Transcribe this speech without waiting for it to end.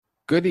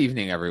Good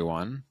evening,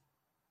 everyone.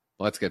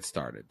 Let's get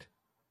started.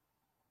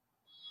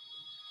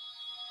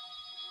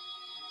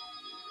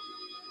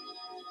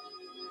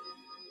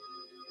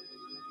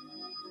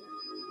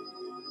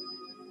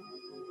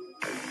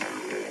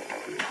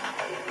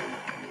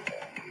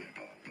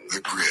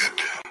 The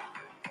Grid.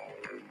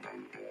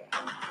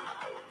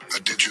 A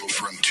digital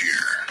frontier.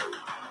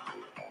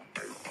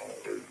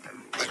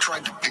 I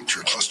tried to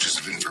picture clusters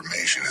of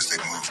information as they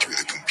moved through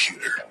the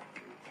computer.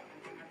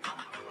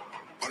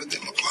 What did they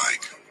look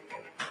like?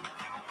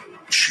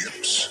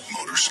 Ships,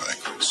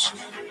 motorcycles.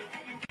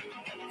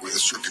 Were the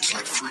circuits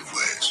like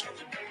freeways?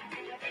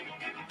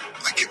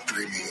 I kept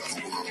dreaming of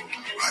a world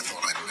I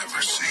thought I'd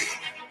never see.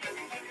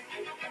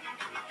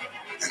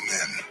 And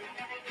then,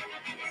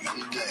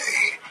 one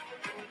day,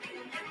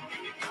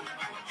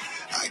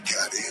 I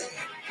got in.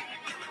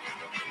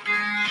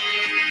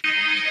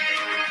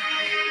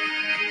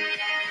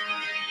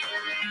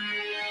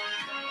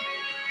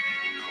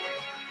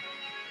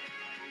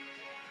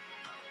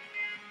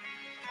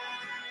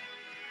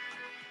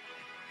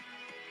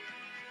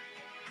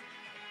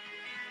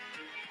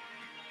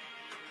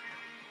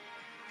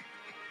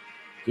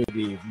 Good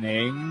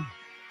evening.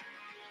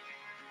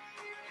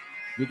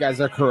 You guys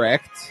are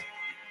correct.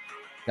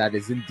 That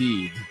is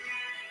indeed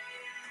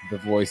the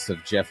voice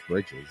of Jeff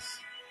Bridges.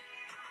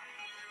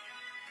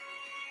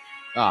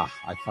 I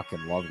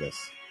fucking love this.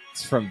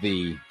 It's from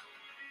the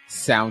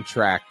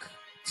soundtrack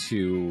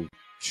to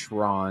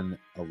Tron: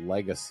 A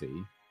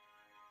Legacy.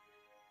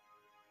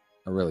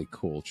 A really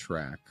cool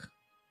track.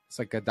 It's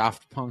like a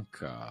Daft Punk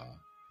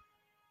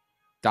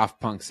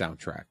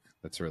soundtrack.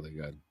 That's really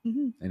good.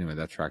 Mm-hmm. Anyway,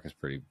 that track is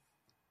pretty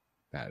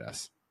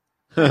badass.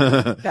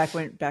 back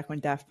when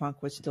Daft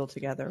Punk was still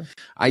together.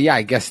 Yeah,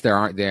 I guess they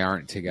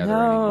aren't together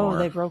anymore. No,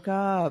 they broke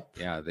up.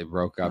 Yeah, they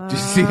broke up. Did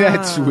you see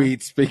that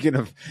tweet? Speaking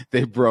of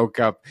they broke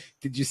up,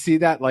 did you see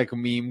that like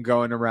meme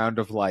going around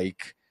of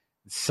like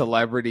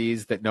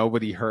celebrities that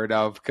nobody heard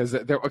of? Because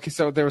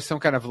so there was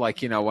some kind of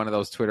like, one of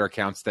those Twitter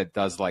accounts that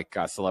does like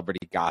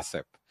celebrity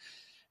gossip.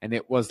 And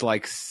it was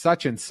like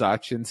such and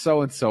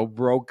so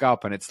broke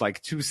up, and it's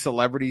like two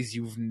celebrities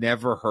you've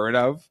never heard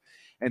of.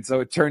 And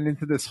so it turned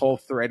into this whole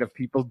thread of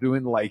people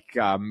doing like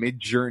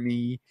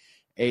Midjourney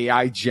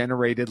AI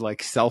generated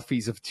like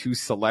selfies of two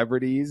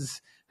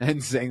celebrities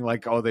and saying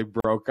like, oh, they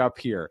broke up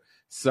here.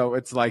 So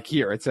it's like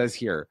here, it says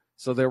here.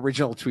 So the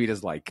original tweet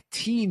is like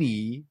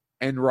Teeny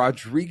and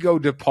Rodrigo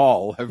de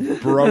Paul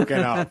have broken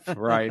up,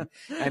 right?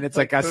 And it's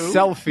like a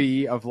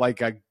selfie of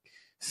like a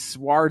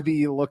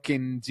swarthy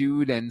looking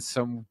dude and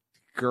some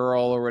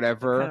girl or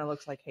whatever. Kind of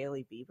looks like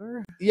Hailey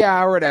Bieber.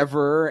 Yeah, or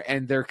whatever.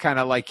 And they're kind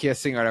of like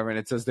kissing or whatever. And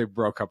it says they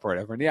broke up or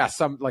whatever. And yeah,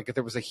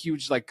 there was a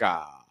huge like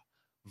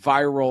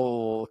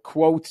viral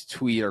quote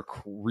tweet or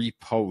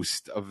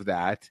repost of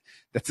that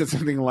said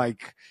something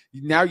like,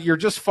 now you're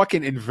just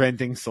fucking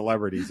inventing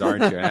celebrities,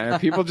 aren't you?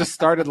 And people just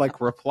started like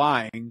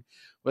replying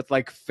with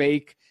like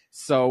fake.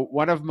 So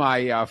one of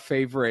my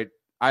favorite,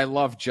 I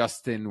love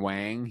Justin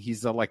Wang.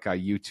 He's like a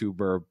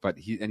YouTuber, but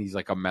he's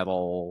like a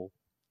metal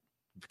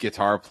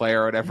guitar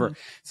player or whatever. Mm-hmm.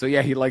 So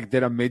yeah, he like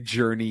did a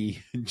Midjourney,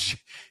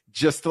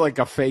 just like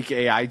a fake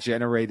AI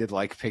generated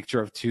like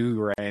picture of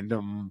two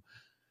random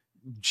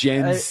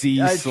Gen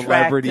Z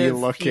celebrity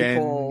looking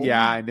people.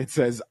 Yeah, and it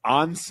says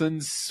Anson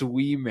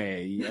Swime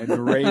and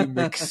Ray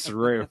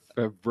McSriff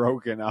have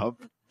broken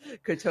up.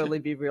 Could totally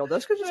be real.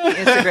 Those could just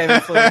be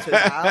Instagram influencers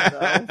now,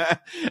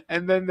 though.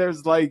 And then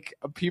there's like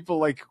people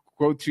like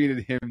quote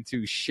tweeted him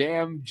to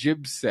Sham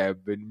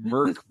Jibseb and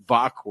Merc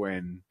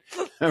Bachwin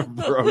have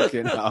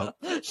broken up.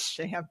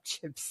 Sham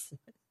Jibseb.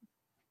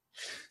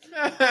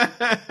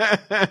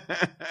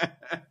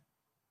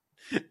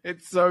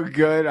 It's so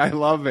good. I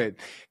love it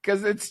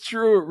because it's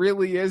true. It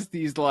really is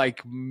these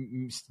like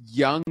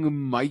young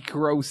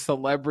micro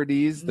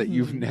celebrities that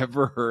you've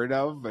never heard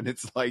of, and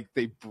it's like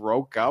they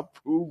broke up.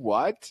 Who?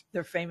 What?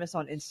 They're famous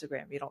on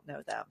Instagram. You don't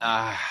know them.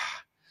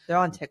 They're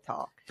on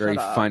TikTok. Very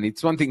funny.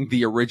 It's one thing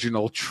the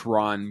original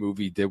Tron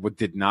movie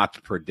did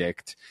not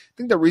predict. I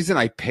think the reason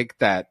I picked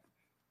that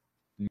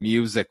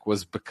music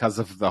was because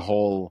of the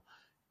whole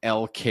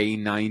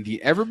LK-90.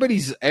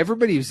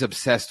 Everybody's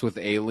obsessed with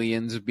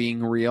aliens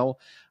being real.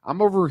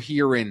 I'm over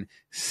here in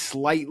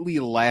slightly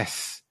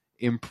less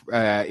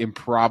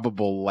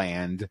improbable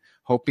land,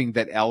 hoping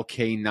that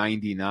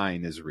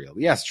LK-99 is real.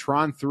 Yes,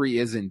 Tron 3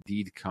 is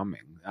indeed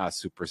coming,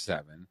 Super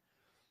 7.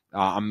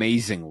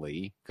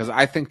 Amazingly, because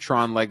I think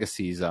Tron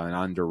Legacy is an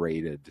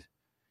underrated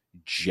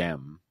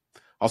gem.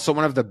 Also,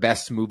 one of the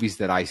best movies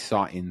that I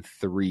saw in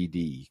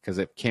 3D, because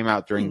it came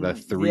out during the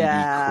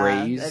 3D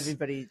craze.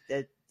 Everybody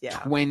did. Yeah.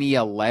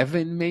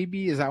 2011,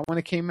 maybe? Is that when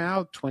it came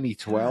out?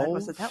 2012?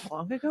 Was it that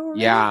long ago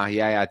already?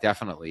 Yeah,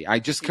 definitely. I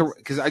just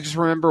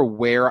remember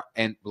where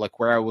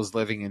I was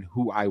living and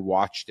who I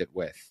watched it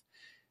with,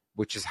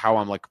 which is how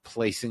I'm like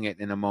placing it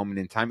in a moment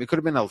in time. It could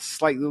have been a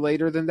slightly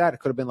later than that. It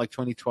could have been like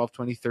 2012,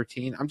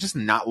 2013. I'm just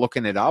not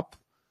looking it up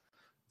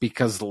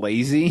because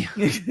lazy.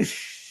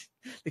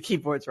 The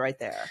keyboard's right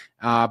there.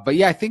 But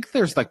yeah, I think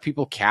there's like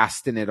people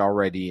casting it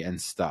already and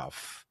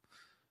stuff.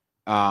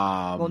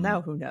 Well,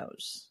 now who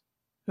knows?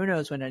 Who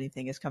knows when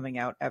anything is coming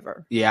out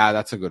ever? Yeah,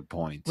 that's a good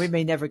point. We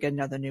may never get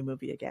another new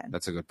movie again.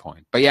 That's a good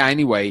point. But yeah,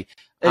 anyway,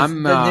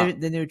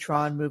 the new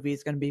Tron movie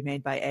is going to be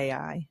made by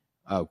AI.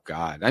 Oh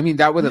God! I mean,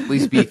 that would at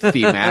least be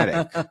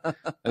thematic. At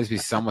least be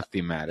somewhat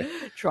thematic.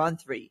 Tron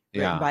 3,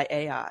 written by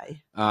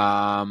AI.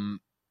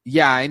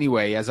 Yeah.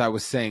 Anyway, as I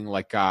was saying,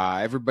 like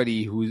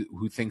everybody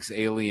who thinks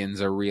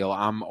aliens are real,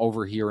 I'm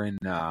over here in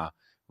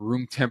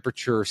room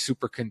temperature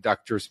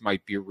superconductors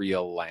might be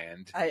real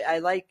land. I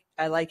like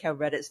how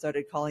Reddit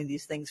started calling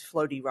these things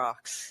floaty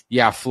rocks.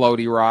 Yeah,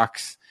 floaty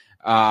rocks.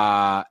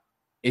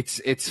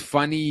 It's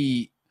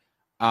funny.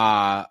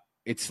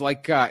 It's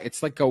like a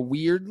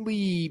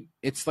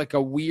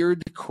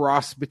weird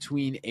cross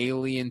between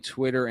alien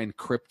Twitter and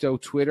crypto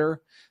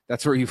Twitter.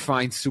 That's where you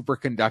find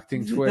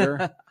superconducting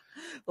Twitter.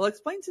 Well,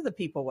 explain to the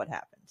people what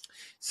happened.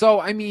 So,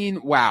 I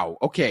mean, wow.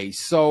 Okay,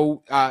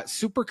 so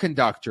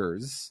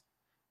superconductors,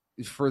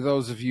 for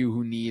those of you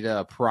who need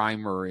a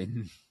primer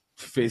in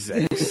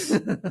physics, I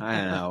don't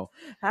know.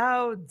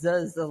 How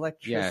does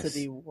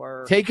electricity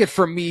work? Take it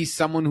from me,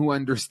 someone who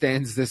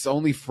understands this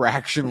only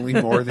fractionally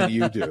more than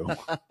you do.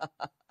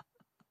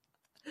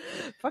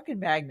 Fucking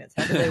magnets.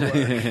 How do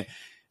they work?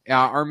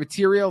 Are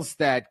materials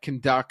that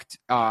conduct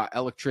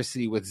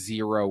electricity with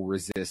zero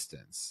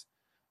resistance.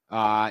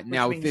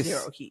 Now means this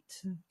zero heat.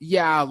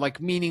 Yeah, like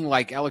meaning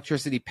like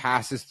electricity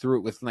passes through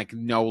it with like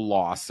no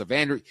loss of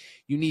energy.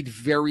 You need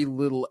very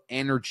little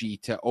energy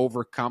to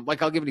overcome.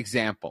 Like I'll give an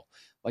example.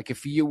 Like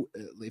if you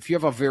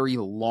have a very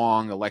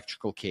long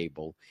electrical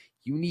cable,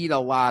 you need a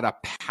lot of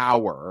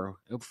power.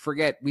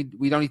 Forget we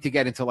don't need to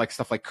get into like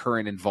stuff like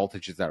current and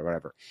voltages or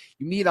whatever.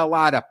 You need a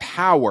lot of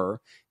power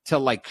to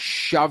like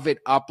shove it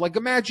up. Like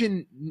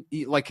imagine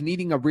like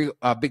needing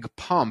a big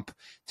pump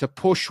to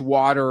push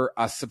water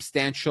a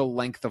substantial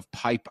length of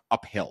pipe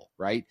uphill,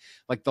 right?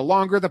 Like the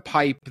longer the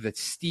pipe, the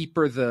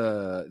steeper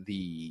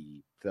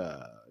the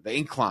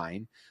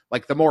incline,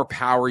 like the more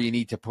power you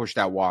need to push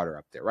that water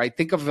up there, right?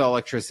 Think of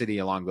electricity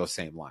along those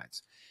same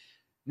lines.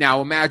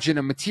 Now imagine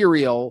a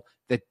material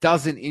that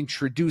doesn't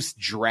introduce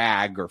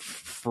drag or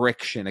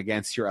friction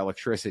against your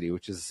electricity,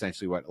 which is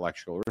essentially what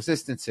electrical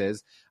resistance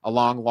is,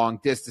 along long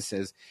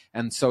distances.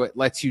 And so it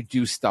lets you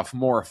do stuff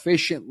more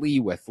efficiently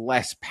with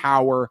less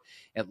power.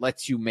 It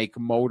lets you make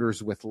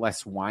motors with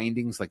less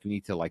windings. Like you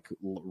need to like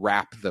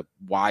wrap the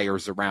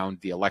wires around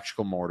the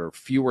electrical motor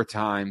fewer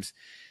times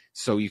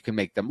so you can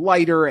make them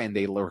lighter and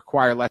they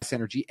require less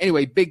energy.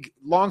 Anyway,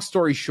 long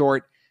story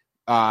short,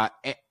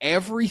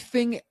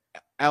 everything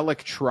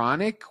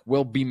electronic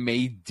will be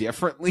made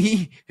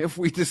differently if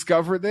we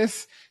discover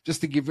this,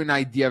 just to give you an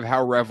idea of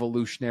how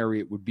revolutionary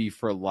it would be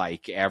for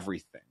like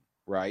everything,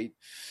 right?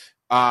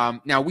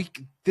 Now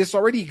this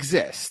already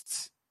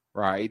exists,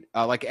 right?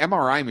 Like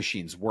MRI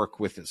machines work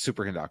with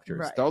superconductors.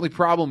 Right. The only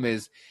problem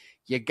is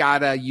you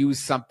gotta use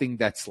something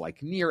that's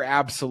like near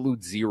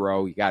absolute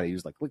zero. You gotta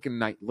use like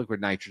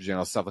liquid nitrogen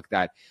or stuff like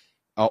that.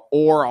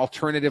 Or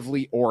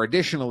alternatively, or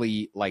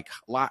additionally, like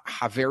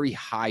very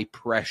high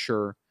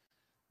pressure.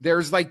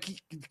 There's like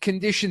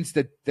conditions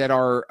that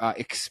are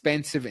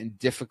expensive and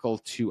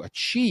difficult to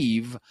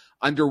achieve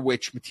under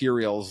which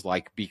materials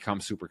like become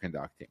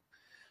superconducting.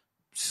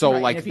 So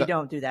right, like and if you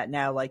don't do that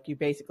now, like you're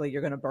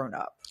going to burn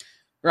up.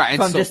 Right.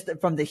 And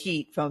from the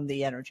heat, from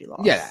the energy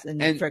loss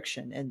and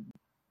friction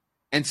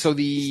and so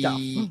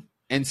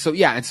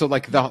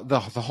like the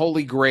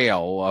holy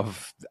grail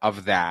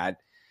of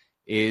that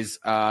is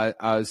a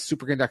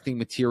superconducting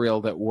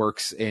material that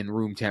works in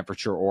room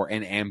temperature or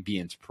in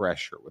ambient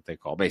pressure, what they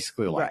call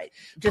basically like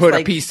put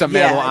a piece of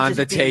metal on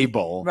the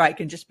table. Right,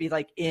 can just be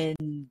like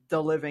in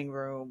the living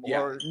room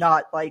or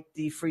not like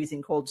the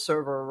freezing cold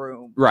server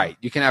room. Right,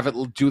 you can have it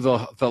do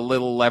the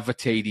little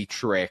levitating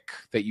trick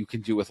that you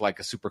can do with like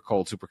a super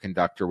cold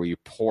superconductor where you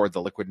pour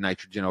the liquid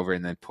nitrogen over it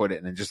and then put it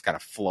and it just kind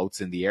of floats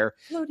in the air.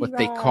 Floaty what rocks.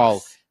 They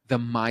call the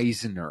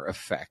Meissner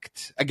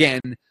effect.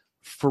 Again,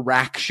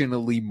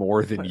 fractionally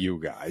more than you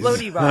guys.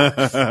 Floaty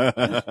rocks.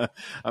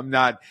 I'm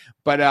not,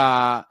 but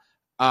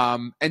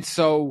and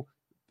so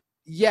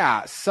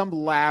some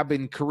lab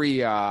in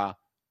Korea,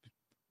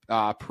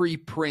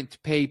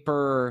 preprint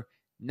paper,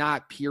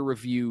 not peer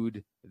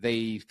reviewed.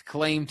 They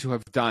claim to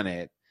have done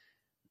it.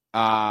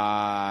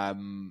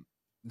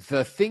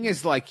 The thing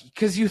is, like,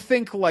 because you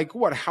think, like,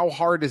 how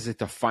hard is it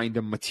to find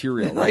a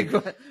material, right?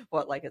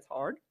 Like it's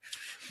hard?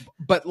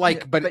 But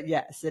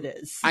yes, it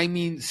is. I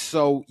mean,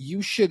 so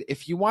you should,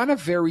 if you want a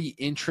very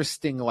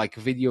interesting, like,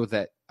 video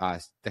that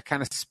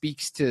kind of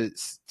speaks to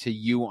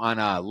you on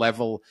a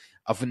level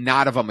of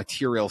not of a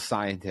material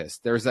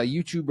scientist, there's a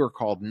YouTuber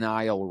called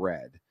Nile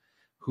Red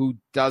who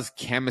does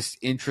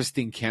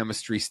interesting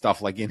chemistry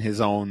stuff, like, in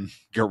his own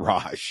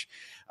garage.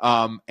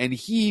 And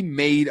he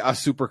made a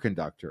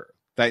superconductor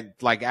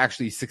that like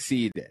actually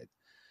succeeded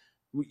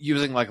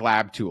using like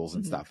lab tools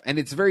and stuff. And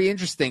it's very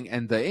interesting.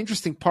 And the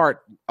interesting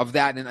part of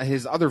that and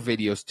his other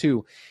videos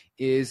too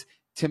is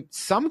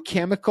some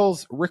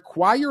chemicals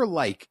require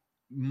like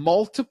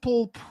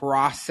multiple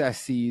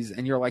processes.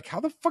 And you're like, how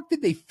the fuck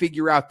did they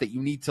figure out that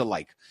you need to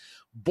like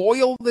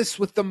boil this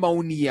with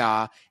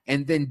ammonia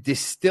and then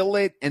distill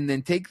it and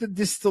then take the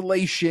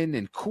distillation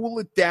and cool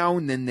it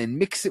down and then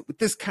mix it with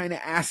this kind of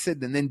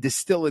acid and then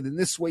distill it in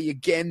this way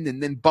again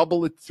and then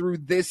bubble it through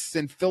this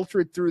and filter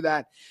it through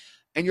that.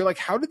 And you're like,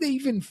 how did they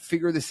even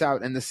figure this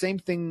out? And the same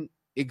thing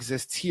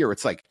exists here.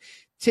 It's like,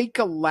 take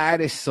a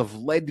lattice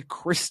of lead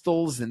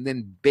crystals and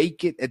then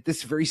bake it at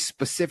this very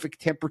specific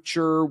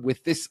temperature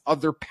with this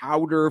other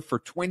powder for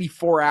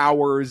 24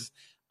 hours.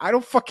 I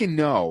don't fucking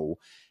know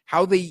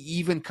how they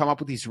even come up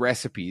with these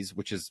recipes,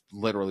 which is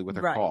literally what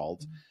they're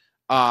called.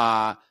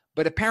 But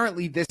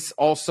apparently this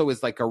also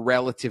is like a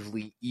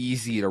relatively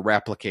easy to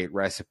replicate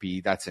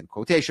recipe. That's in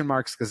quotation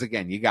marks because,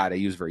 again, you got to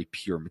use very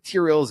pure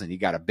materials and you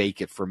got to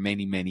bake it for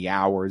many, many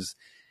hours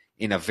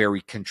in a very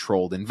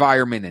controlled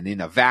environment and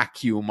in a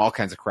vacuum, all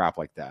kinds of crap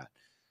like that.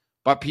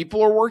 But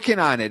people are working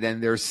on it,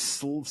 and there's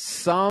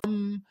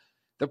some...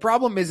 The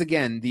problem is,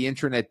 again, the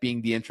internet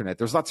being the internet.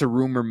 There's lots of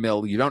rumor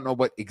mill. You don't know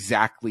what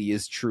exactly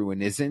is true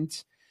and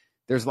isn't.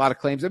 There's a lot of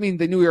claims. I mean,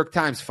 the New York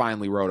Times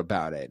finally wrote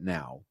about it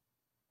now.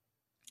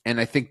 And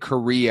I think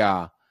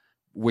Korea,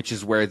 which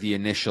is where the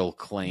initial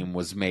claim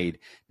was made,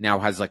 now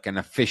has like an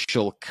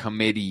official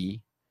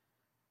committee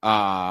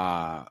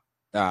that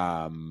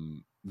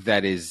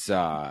is,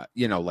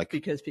 like...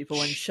 Because people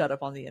wouldn't shut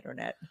up on the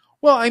internet.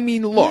 Well, I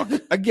mean, look,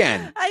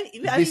 again,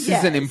 this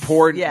is an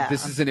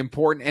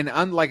important,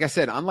 and like I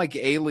said, unlike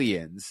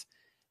aliens,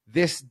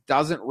 this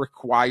doesn't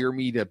require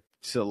me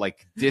to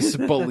like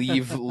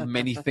disbelieve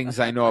many things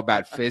I know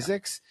about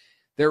physics.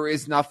 There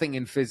is nothing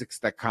in physics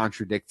that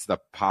contradicts the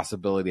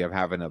possibility of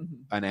having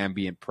an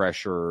ambient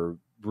pressure,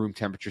 room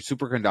temperature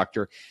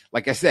superconductor.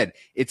 Like I said,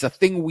 it's a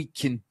thing we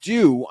can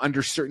do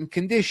under certain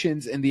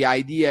conditions. And the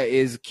idea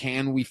is,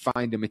 can we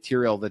find a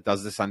material that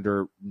does this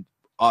under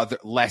other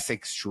less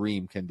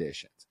extreme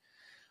conditions?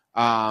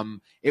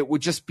 It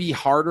would just be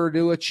harder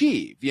to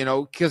achieve,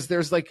 because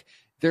there's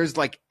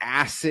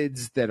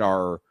acids that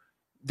are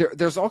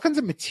there's all kinds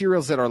of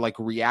materials that are like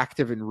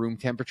reactive in room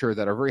temperature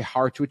that are very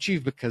hard to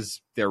achieve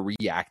because they're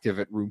reactive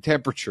at room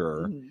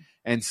temperature.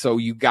 And so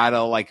you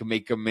gotta like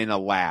make them in a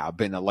lab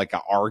in like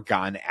an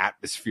argon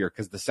atmosphere,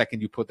 because the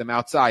second you put them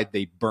outside,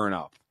 they burn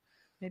up.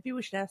 Maybe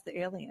we should ask the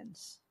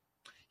aliens.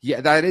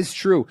 Yeah, that is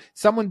true.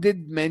 Someone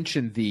did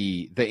mention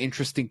the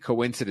interesting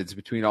coincidence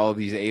between all of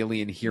these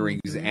alien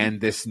hearings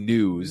and this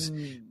news,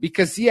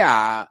 because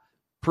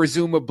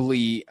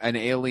presumably an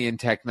alien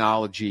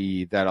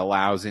technology that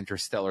allows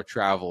interstellar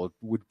travel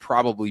would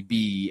probably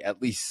be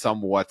at least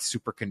somewhat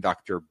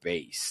superconductor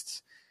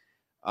based.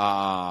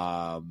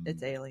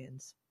 It's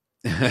aliens.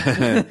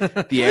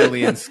 The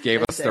aliens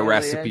gave us the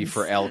recipe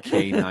for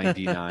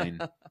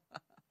LK99.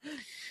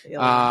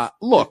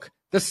 Look,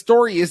 the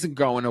story isn't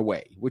going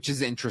away, which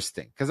is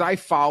interesting because I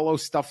follow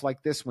stuff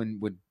like this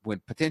when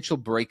potential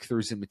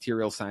breakthroughs in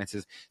material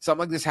sciences.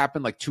 Something like this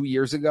happened like 2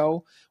 years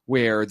ago,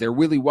 where there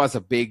really was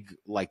a big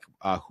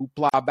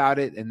hoopla about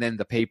it, and then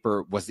the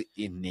paper was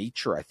in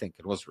Nature. I think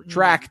it was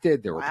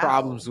retracted. There were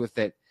problems with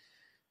it.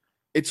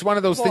 It's one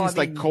of those things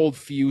like cold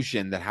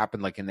fusion that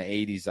happened like in the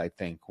 80s, I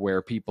think,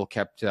 where people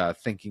kept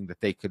thinking that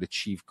they could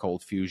achieve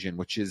cold fusion,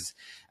 which is,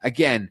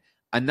 again,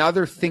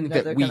 another thing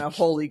that we... kind of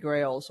holy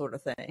grail sort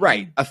of thing.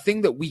 Right. A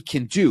thing that we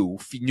can do,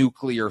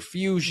 nuclear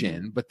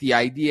fusion, but the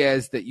idea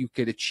is that you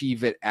could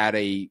achieve it at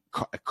a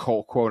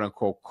cold, quote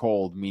unquote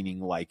cold, meaning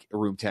like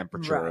room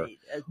temperature. Right.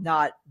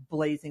 Not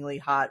blazingly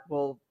hot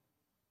will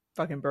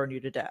fucking burn you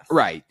to death.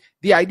 Right.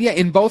 The idea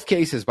in both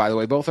cases, by the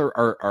way, both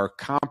are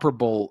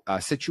comparable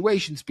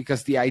situations,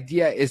 because the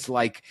idea is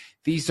like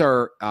these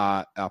are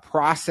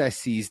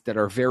processes that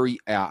are very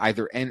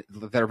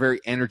that are very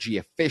energy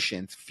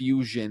efficient.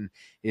 Fusion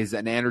is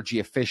an energy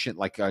efficient,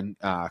 like an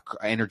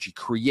energy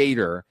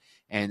creator,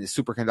 and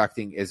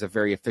superconducting is a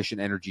very efficient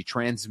energy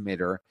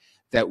transmitter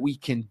that we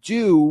can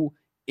do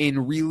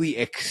in really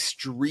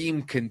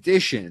extreme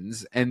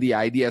conditions. And the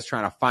idea is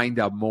trying to find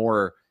a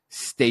more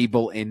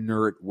stable,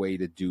 inert way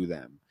to do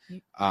them.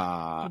 You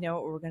know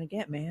what we're gonna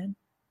get, man?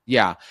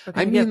 Yeah,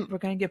 we're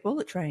gonna get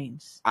bullet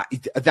trains.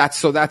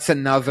 That's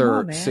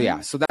another.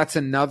 So that's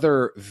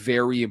another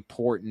very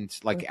important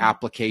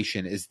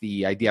application is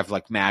the idea of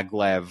like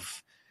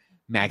maglev,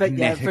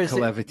 magnetic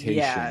levitation.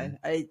 Yeah,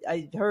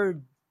 I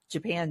heard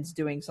Japan's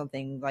doing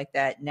something like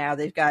that now.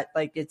 They've got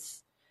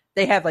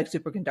they have like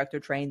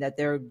superconductor train that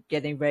they're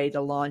getting ready to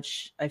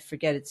launch. I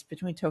forget, it's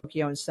between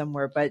Tokyo and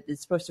somewhere, but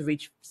it's supposed to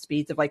reach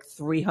speeds of like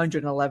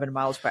 311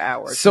 miles per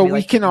hour. So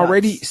we can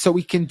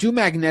we can do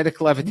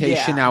magnetic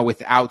levitation now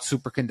without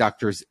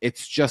superconductors.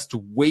 It's just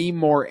way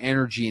more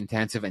energy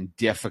intensive and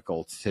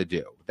difficult to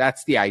do.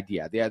 That's the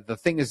idea. The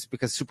thing is,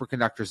 because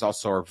superconductors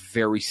also are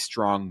very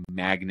strong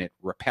magnet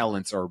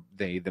repellents, or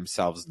they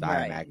themselves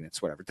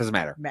diamagnets, whatever. It doesn't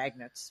matter.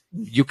 Magnets.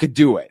 You could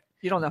do it.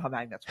 You don't know how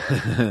magnets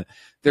work.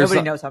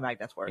 Nobody knows how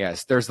magnets work.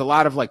 Yes, there's a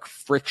lot of like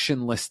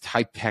frictionless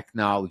type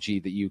technology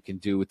that you can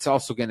do. It's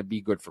also going to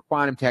be good for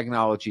quantum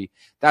technology.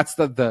 That's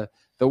the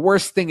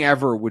worst thing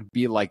ever would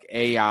be like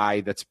AI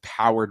that's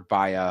powered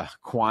by a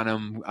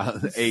quantum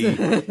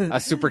LK99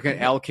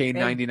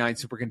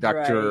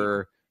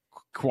 superconductor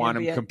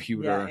quantum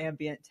computer. Yeah,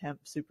 ambient temp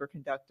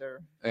superconductor.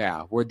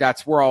 Yeah, we're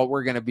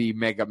going to be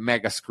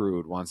mega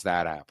screwed once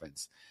that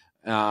happens.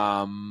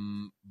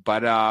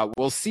 But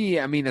we'll see.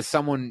 I mean, as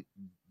someone,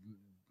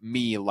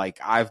 like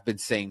I've been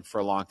saying for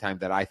a long time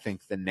that I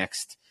think the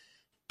next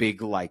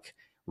big like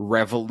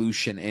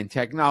revolution in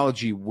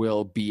technology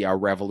will be a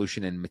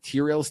revolution in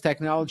materials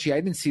technology.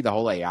 I didn't see the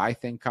whole AI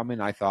thing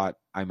coming. I thought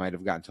I might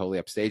have gotten totally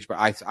upstaged, but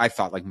I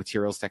thought like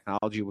materials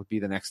technology would be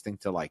the next thing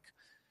to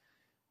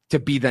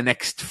be the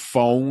next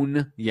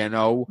phone,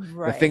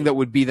 Right. The thing that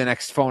would be the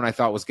next phone I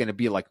thought was going to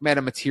be like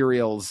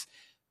metamaterials,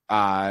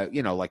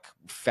 like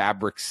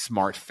fabrics,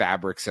 smart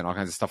fabrics and all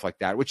kinds of stuff like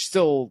that, which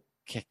still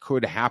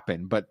could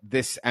happen. But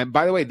this, and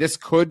by the way, this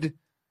could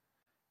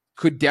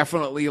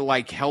definitely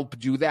like help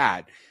do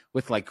that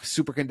with like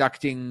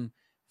superconducting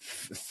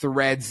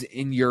threads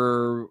in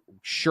your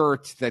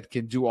shirt that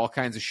can do all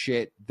kinds of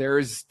shit.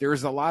 There's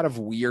a lot of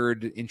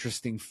weird,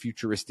 interesting,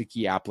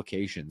 futuristic-y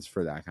applications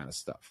for that kind of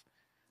stuff.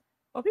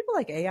 Well, people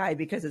like AI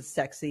because it's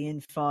sexy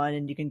and fun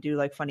and you can do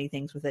like funny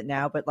things with it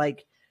now, but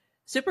like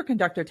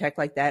superconductor tech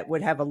like that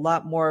would have a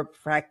lot more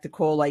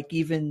practical, like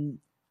even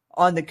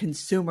on the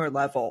consumer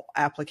level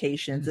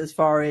applications as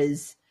far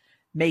as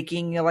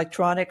making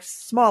electronics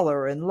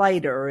smaller and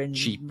lighter and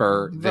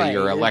cheaper. Right,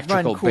 your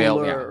electrical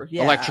bill,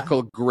 yeah.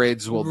 electrical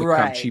grids will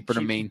become cheaper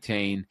to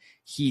maintain.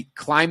 Heat,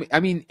 climate. I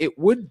mean, it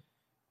would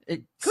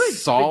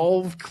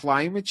solve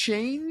climate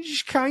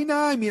change, kind of.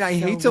 I mean, I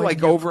hate to like I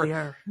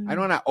don't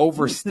want to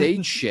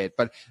overstate shit,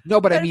 but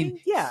no, but I mean,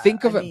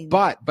 think of it.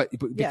 But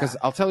because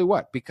I'll tell you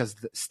what, because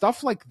the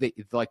stuff like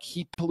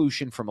heat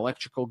pollution from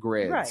electrical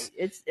grids, right?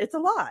 It's a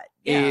lot.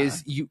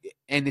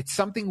 And it's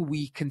something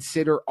we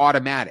consider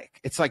automatic.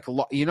 It's like,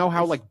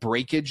 how like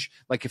breakage,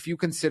 like if you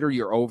consider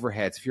your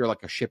overheads, if you're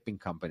like a shipping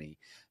company,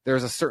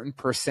 there's a certain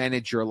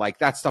percentage you're like,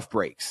 that stuff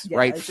breaks,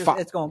 right? It's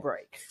going to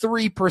break.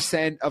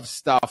 3% of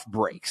stuff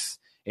breaks.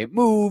 It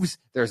moves.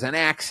 There's an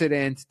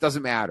accident.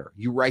 Doesn't matter.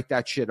 You write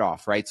that shit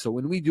off, right? So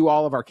when we do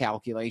all of our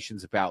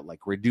calculations about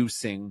like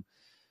reducing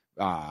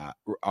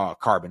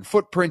carbon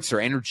footprints or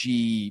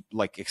energy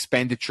like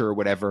expenditure or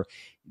whatever,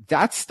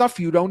 that stuff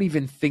you don't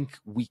even think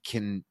we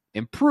can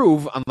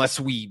improve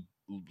unless we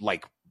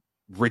like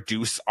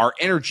reduce our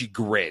energy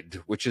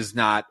grid, which is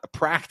not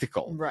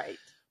practical. Right.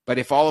 But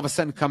if all of a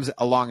sudden comes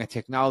along a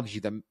technology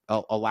that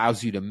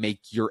allows you to make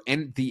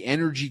the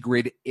energy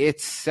grid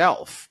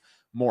itself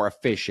more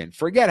efficient,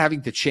 forget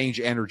having to change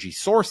energy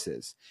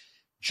sources.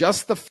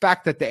 Just the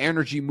fact that the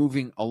energy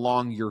moving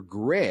along your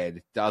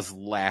grid does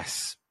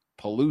less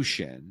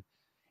pollution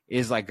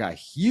is like a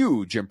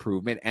huge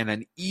improvement and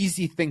an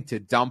easy thing to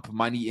dump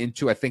money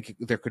into. I think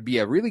there could be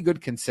a really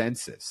good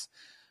consensus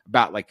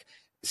about like,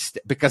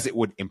 because it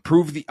would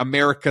improve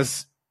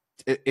America's.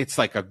 It's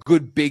like a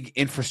good big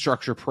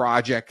infrastructure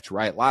project,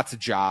 right? Lots of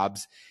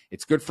jobs.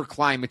 It's good for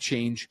climate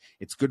change.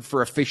 It's good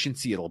for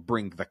efficiency. It'll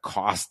bring the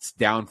costs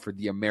down for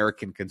the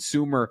American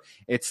consumer.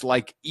 It's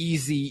like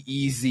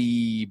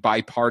easy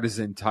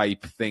bipartisan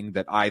type thing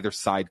that either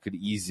side could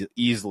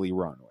easily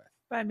run with.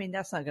 But I mean,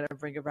 that's not going to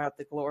bring about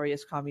the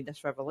glorious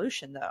communist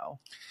revolution, though.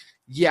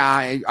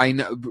 Yeah, I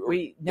know.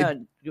 We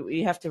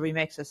have to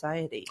remake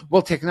society.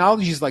 Well,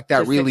 technologies like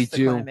that really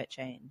do. Climate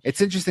change.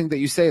 It's interesting that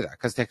you say that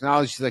because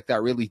technologies like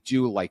that really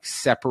do like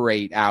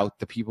separate out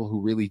the people who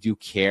really do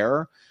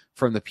care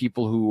from the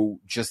people who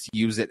just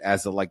use it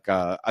as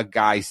a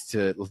guise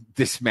to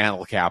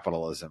dismantle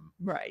capitalism.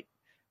 Right,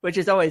 which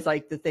is always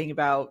like the thing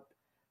about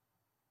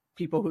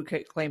people who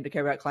claim to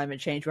care about climate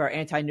change who are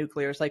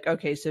anti-nuclear. It's like,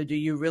 okay, so do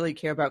you really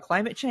care about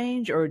climate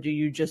change or do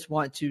you just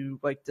want to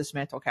like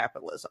dismantle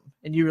capitalism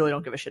and you really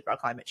don't give a shit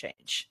about climate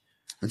change?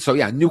 And so,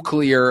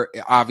 nuclear,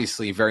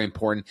 obviously very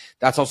important.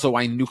 That's also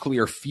why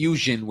nuclear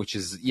fusion, which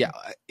is,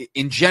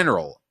 in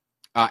general,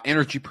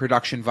 energy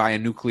production via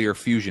nuclear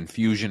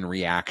fusion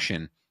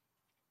reaction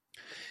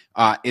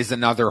is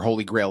another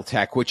holy grail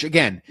tech, which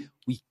again,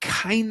 we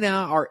kind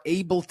of are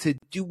able to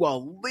do a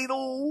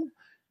little.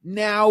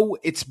 Now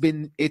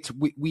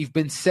we've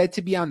been said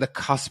to be on the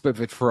cusp of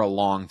it for a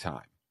long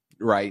time,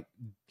 right?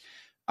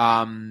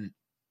 And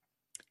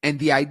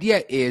the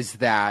idea is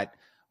that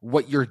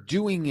what you're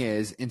doing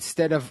is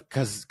instead of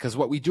because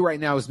what we do right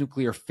now is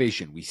nuclear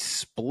fission. We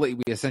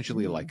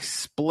essentially like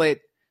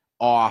split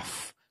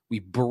off, we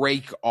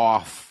break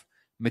off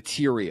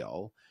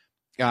material.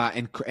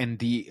 And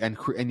the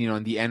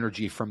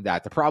energy from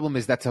that. The problem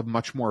is that's a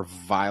much more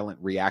violent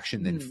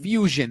reaction than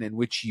fusion, in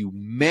which you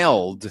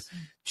meld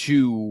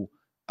two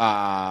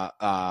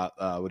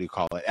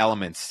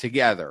elements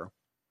together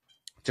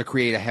to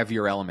create a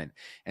heavier element.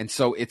 And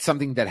so it's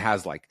something that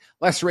has like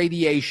less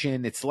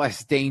radiation, it's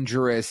less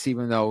dangerous,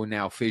 even though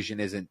now fission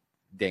isn't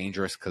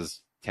dangerous because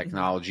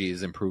technology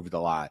has improved a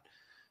lot.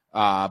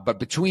 But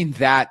between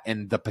that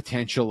and the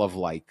potential of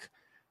like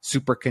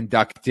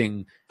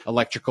superconducting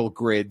electrical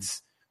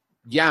grids,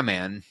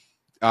 man,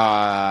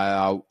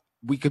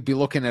 we could be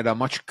looking at a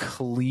much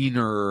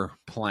cleaner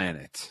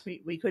planet.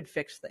 We could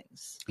fix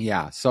things.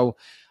 Yeah. So,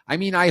 I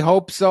mean, I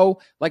hope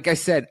so. Like I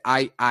said,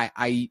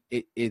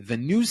 the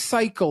news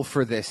cycle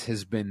for this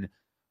has been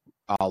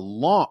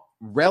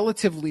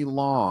relatively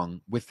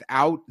long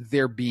without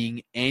there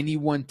being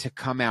anyone to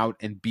come out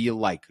and be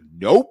like,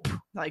 nope,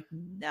 Like,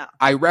 no.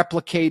 I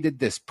replicated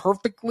this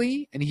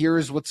perfectly, and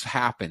here's what's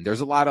happened.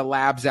 There's a lot of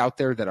labs out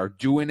there that are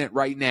doing it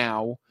right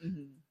now.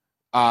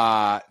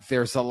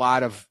 There's a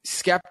lot of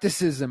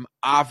skepticism,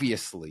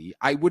 obviously.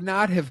 I would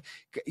not have,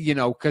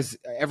 because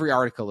every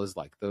article is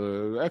like,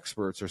 the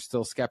experts are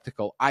still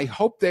skeptical. I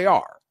hope they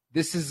are.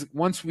 This is,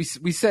 once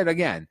we said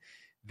again,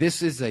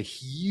 this is a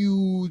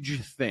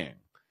huge thing.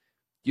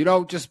 You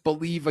don't just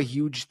believe a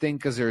huge thing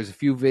because there's a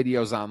few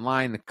videos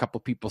online. A couple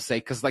people say,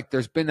 because like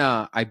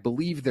I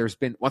believe there's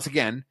been, once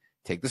again,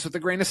 take this with a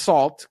grain of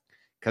salt,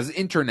 because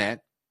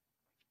internet.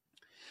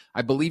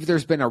 I believe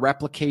there's been a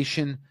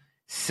replication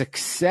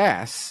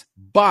success,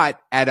 but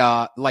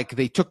at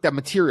they took that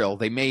material,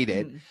 they made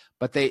it,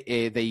 but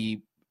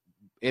it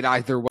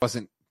either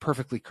wasn't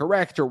perfectly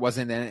correct or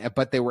wasn't,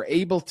 but they were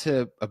able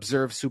to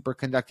observe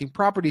superconducting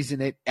properties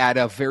in it at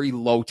a very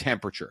low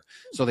temperature.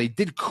 So they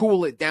did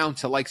cool it down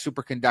to like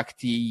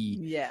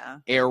superconducting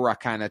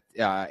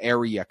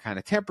area kind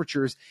of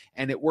temperatures,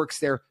 and it works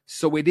there.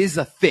 So it is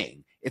a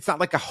thing. It's not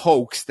like a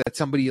hoax that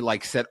somebody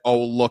like said,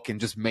 "Oh, look," and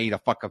just made a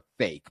fucking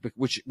fake,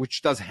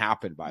 which does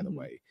happen, by the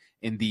way,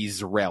 in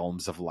these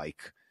realms of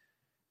like,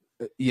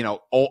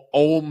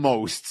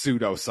 almost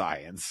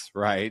pseudoscience,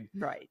 right?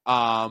 Right.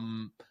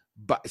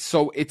 But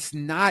so it's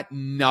not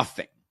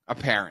nothing,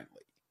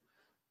 apparently.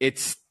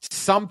 It's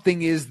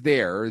something is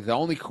there. The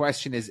only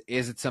question is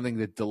it something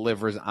that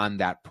delivers on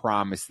that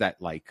promise,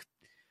 that like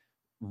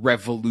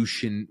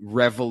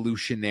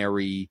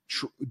revolutionary,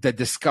 the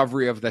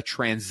discovery of the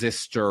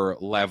transistor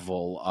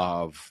level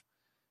of,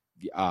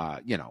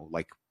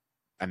 like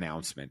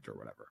announcement or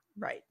whatever.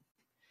 Right.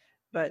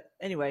 But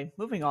anyway,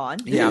 moving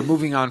on. Yeah,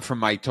 moving on from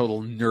my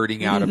total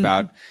nerding out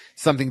about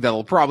something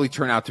that'll probably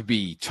turn out to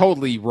be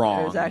totally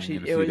wrong. It was actually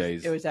in a few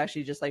days. It was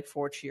actually just like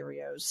 4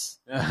 Cheerios,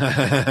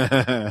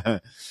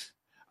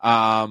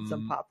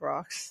 some Pop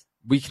Rocks.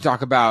 We can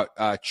talk about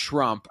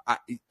Trump. I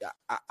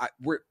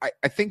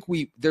think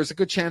there's a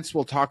good chance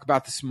we'll talk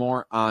about this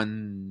more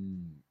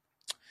on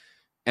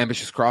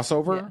Ambitious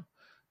Crossover,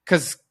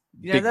 because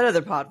that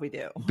other pod we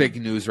do.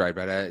 Big news, right?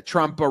 But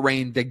Trump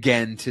arraigned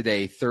again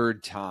today,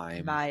 third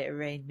time. My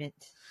arraignment.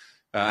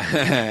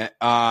 My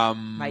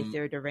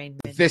third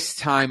arraignment. This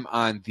time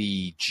on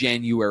the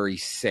January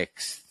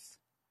 6th.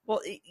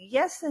 Well,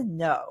 yes and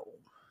no,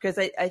 because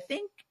I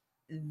think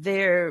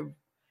there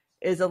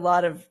is a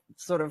lot of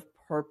sort of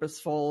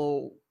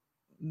purposeful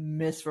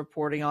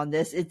misreporting on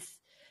this. It's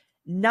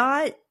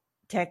not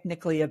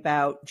technically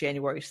about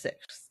January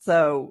 6th.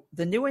 So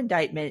the new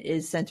indictment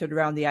is centered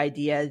around the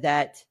idea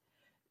that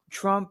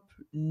Trump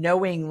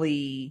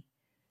knowingly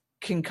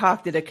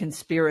concocted a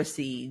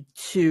conspiracy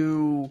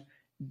to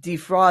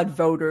defraud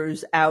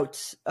voters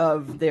out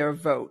of their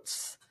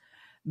votes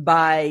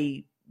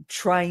by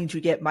trying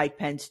to get Mike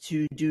Pence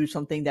to do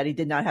something that he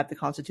did not have the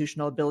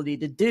constitutional ability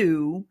to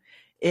do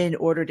in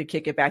order to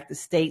kick it back to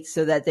states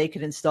so that they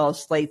could install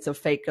slates of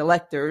fake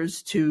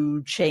electors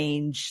to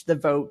change the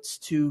votes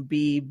to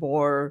be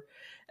more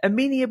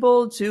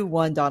amenable to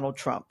one Donald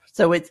Trump.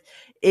 So it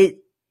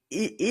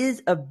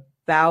is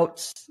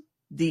about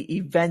the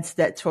events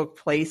that took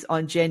place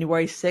on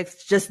January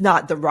 6th, just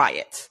not the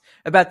riot,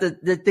 about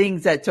the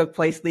things that took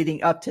place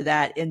leading up to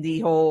that, and the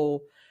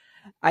whole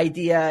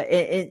idea.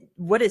 And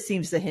what it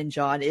seems to hinge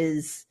on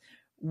is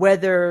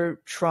whether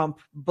Trump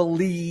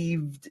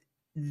believed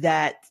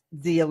that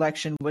the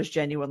election was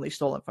genuinely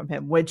stolen from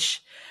him,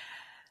 which,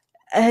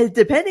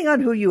 depending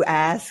on who you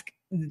ask,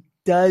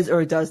 does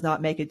or does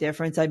not make a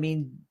difference. I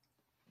mean,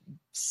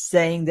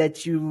 saying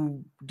that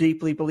you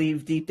deeply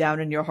believe deep down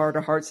in your heart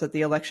of hearts that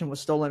the election was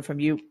stolen from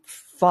you,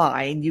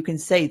 fine, you can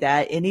say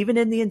that. And even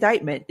in the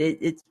indictment,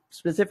 it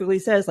specifically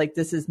says, like,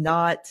 this is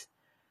not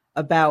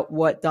about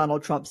what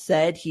Donald Trump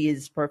said. He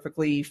is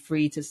perfectly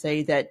free to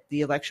say that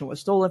the election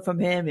was stolen from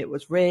him. It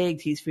was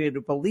rigged. He's free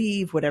to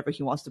believe whatever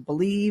he wants to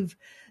believe.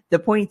 The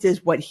point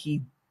is what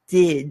he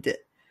did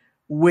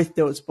with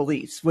those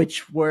beliefs,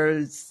 which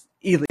was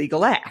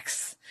illegal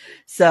acts.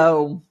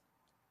 So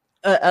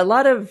a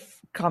lot of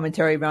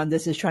commentary around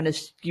this is trying to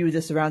skew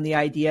this around the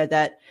idea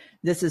that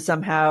this is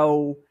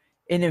somehow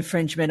an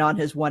infringement on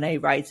his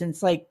 1A rights. And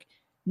it's like,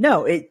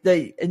 no,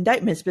 the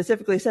indictment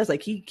specifically says,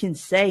 like, he can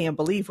say and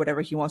believe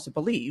whatever he wants to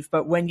believe.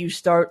 But when you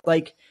start,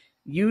 like,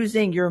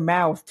 using your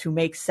mouth to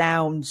make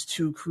sounds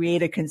to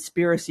create a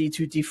conspiracy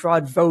to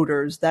defraud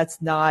voters,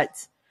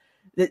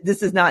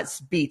 this is not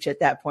speech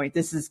at that point.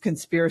 This is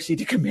conspiracy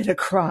to commit a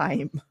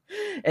crime.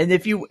 And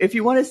if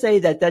you want to say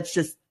that that's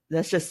just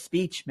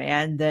speech,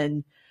 man,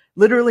 then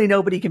literally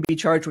nobody can be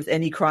charged with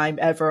any crime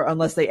ever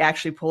unless they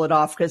actually pull it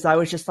off. Because I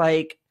was just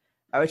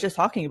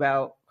talking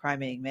about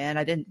criming, man.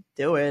 I didn't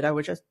do it. I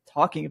was just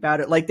talking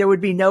about it. Like, there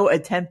would be no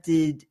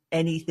attempted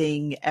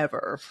anything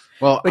ever.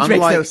 Well, which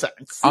makes no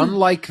sense.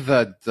 Unlike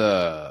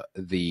the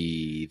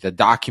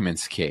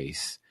documents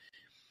case,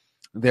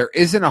 there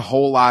isn't a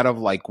whole lot of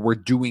like, we're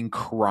doing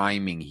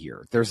criming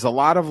here. There's a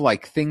lot of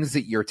like things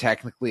that you're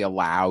technically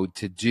allowed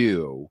to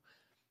do.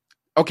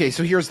 Okay,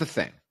 so here's the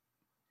thing.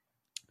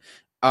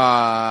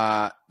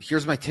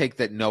 Here's my take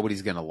that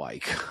nobody's going to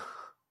like.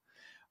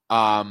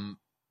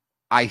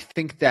 I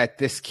think that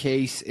this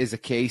case is a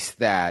case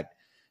that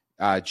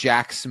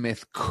Jack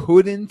Smith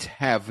couldn't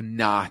have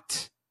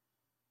not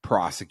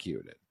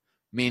prosecuted.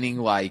 Meaning,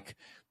 like,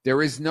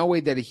 there is no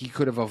way that he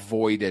could have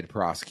avoided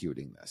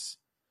prosecuting this.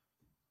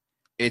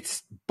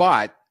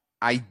 But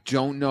I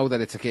don't know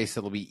that it's a case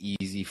that'll be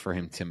easy for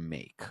him to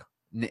make.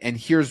 And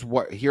here's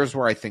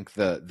where I think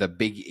the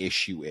big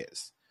issue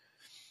is.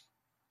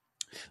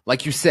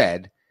 Like you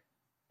said,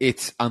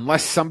 it's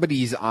unless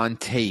somebody's on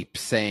tape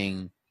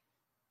saying,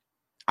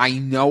 I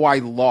know I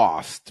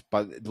lost,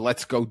 but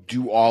let's go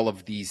do all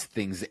of these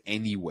things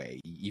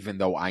anyway, even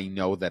though I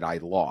know that I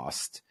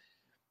lost.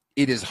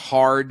 It is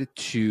hard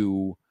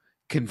to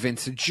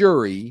convince a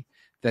jury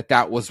that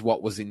that was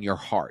what was in your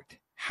heart.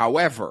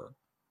 However,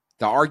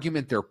 the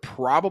argument they're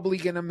probably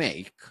going to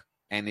make,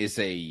 and is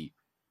a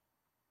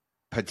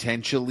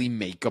potentially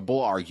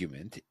makeable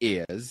argument,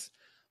 is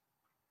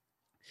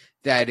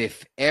that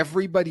if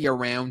everybody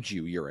around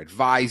you, your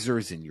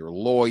advisors and your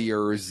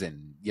lawyers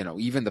and, you know,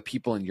 even the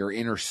people in your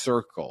inner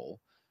circle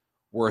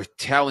were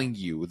telling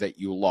you that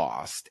you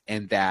lost,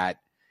 and that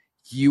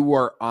you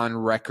were on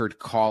record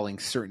calling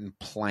certain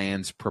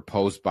plans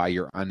proposed by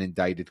your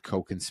unindicted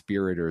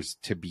co-conspirators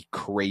to be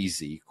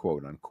crazy,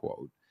 quote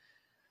unquote,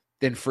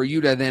 then for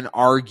you to then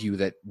argue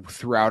that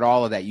throughout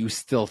all of that, you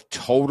still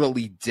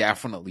totally,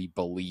 definitely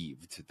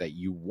believed that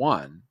you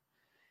won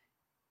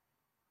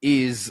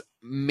is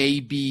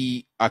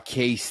maybe a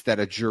case that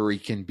a jury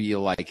can be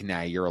like,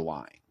 nah, you're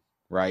lying,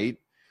 right?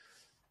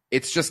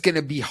 It's just going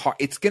to be hard.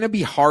 It's going to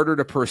be harder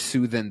to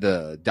pursue than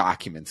the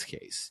documents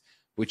case,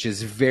 which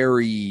is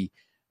very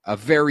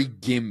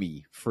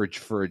gimme for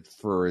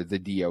the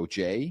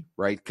DOJ,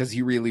 right? Because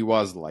he really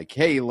was like,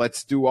 hey,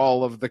 let's do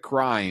all of the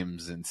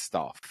crimes and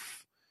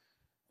stuff.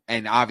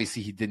 And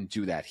obviously he didn't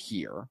do that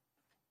here,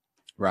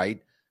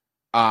 right?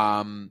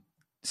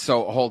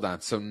 So hold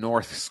on. So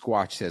North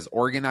Squatch says,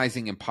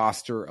 organizing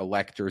imposter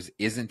electors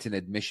isn't an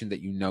admission that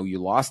you know you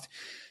lost.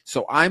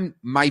 So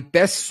my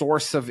best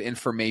source of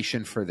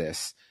information for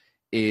this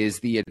is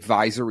the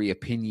Advisory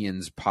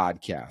Opinions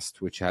podcast,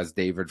 which has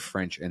David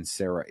French and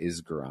Sarah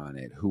Isgur on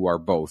it, who are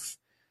both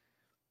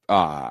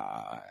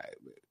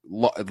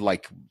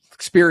like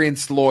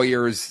experienced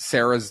lawyers.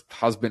 Sarah's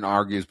husband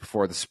argues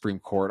before the Supreme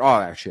Court. Oh,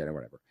 actually,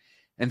 whatever.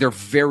 And they're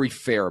very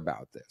fair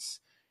about this.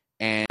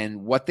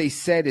 And what they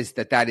said is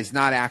that is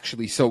not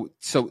actually so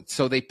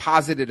they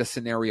posited a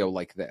scenario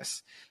like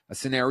this, a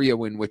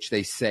scenario in which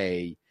they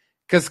say,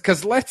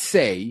 because let's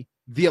say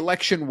the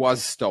election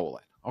was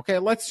stolen. Okay,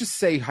 let's just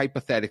say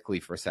hypothetically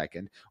for a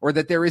second, or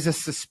that there is a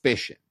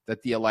suspicion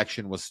that the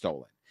election was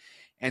stolen.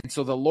 And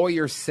so the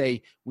lawyers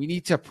say, we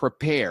need to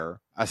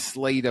prepare a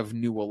slate of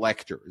new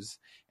electors.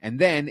 And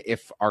then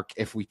if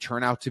we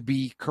turn out to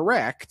be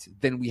correct,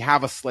 then we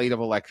have a slate of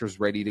electors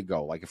ready to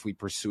go, like if we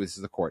pursue this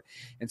as a court.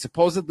 And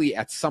supposedly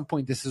at some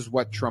point, this is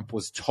what Trump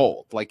was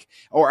told.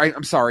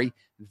 I'm sorry,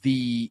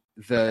 the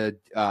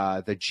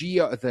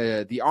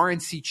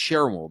RNC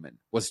chairwoman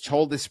was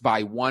told this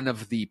by one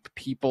of the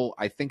people.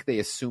 I think they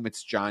assume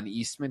it's John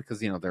Eastman because,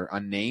 they're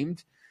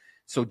unnamed.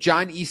 So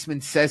John Eastman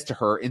says to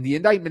her, in the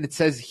indictment, it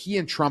says he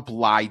and Trump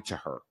lied to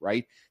her,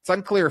 right? It's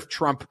unclear if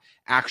Trump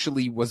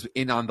actually was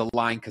in on the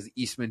line because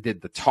Eastman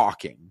did the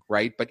talking,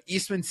 right? But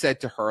Eastman said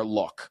to her,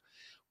 look,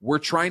 we're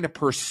trying to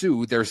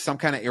pursue, there's some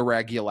kind of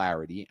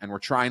irregularity, and we're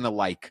trying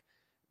to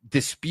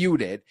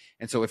dispute it.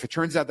 And so if it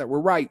turns out that we're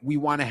right, we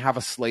want to have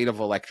a slate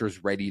of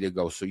electors ready to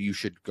go. So you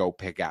should go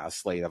pick out a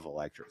slate of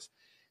electors.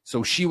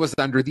 So she was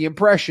under the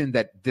impression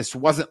that this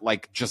wasn't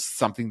just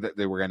something that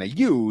they were going to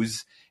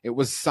use. It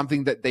was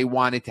something that they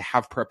wanted to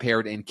have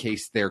prepared in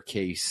case their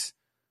case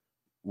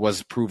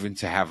was proven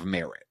to have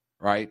merit,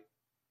 right?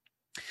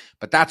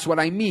 But that's what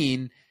I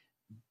mean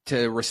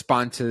to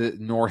respond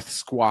to North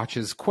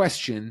Squatch's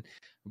question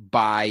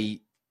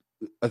by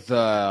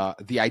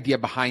the idea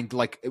behind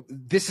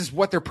this is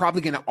what they're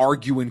probably going to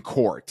argue in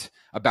court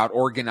about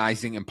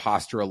organizing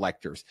imposter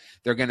electors.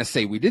 They're going to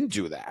say we didn't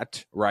do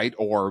that, right?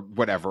 Or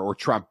whatever. Or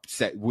Trump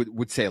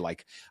would say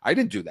I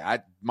didn't do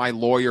that. My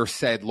lawyer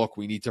said, look,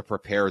 we need to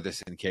prepare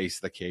this in case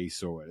the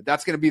case, or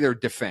that's going to be their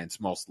defense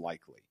most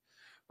likely,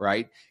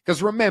 right?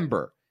 Because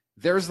remember,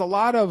 there's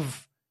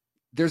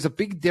a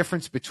big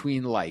difference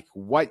between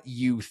what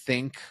you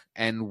think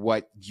and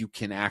what you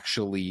can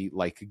actually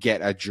get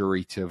a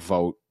jury to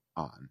vote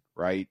on,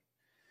 right?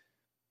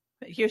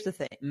 But here's the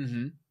thing.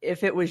 Mm-hmm.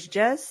 If it was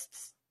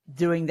just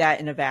doing that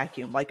in a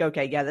vacuum,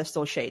 okay, yeah, that's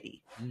still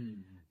shady.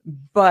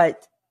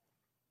 But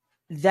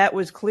that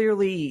was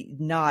clearly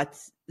not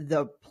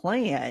the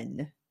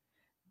plan,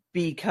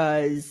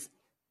 because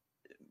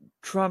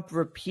Trump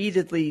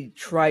repeatedly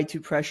tried to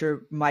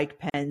pressure Mike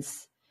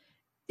Pence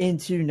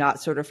into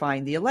not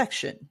certifying the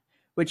election,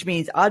 which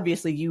means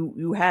obviously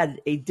you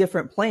had a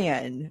different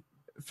plan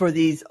for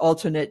these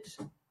alternate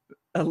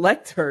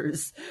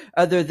electors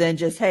other than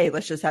just, hey,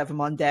 let's just have them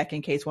on deck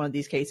in case one of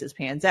these cases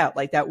pans out.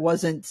 That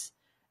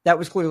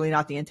was clearly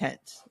not the intent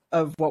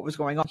of what was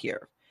going on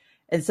here.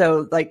 And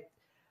so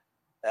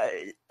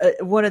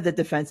one of the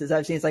defenses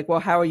I've seen is like, well,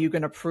 how are you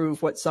going to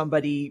prove what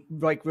somebody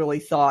like really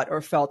thought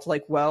or felt?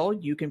 Like, well,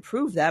 you can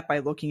prove that by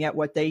looking at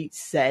what they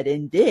said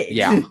and did.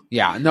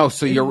 Yeah. No,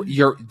 so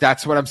you're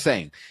that's what I'm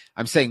saying.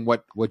 I'm saying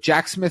what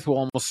Jack Smith will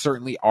almost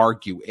certainly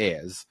argue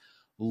is,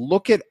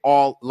 look at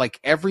all, like,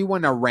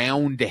 everyone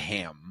around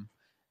him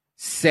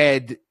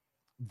said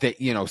that,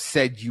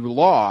 said you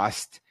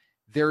lost.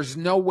 There's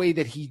no way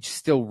that he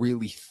still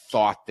really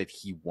thought that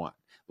he won.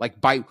 Like,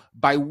 by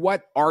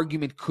what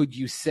argument could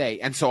you say?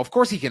 And so, of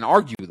course, he can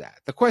argue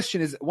that. The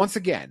question is, once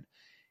again,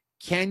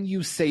 can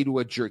you say to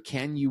a jury,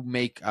 can you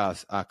make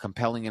a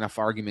compelling enough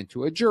argument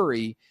to a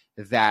jury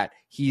that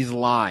he's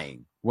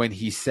lying when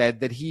he said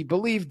that he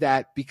believed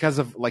that because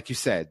of, like you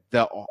said,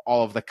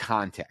 all of the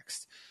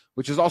context,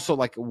 which is also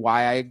like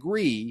why I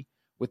agree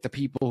with the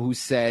people who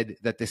said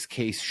that this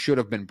case should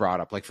have been brought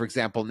up. Like, for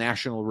example,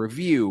 National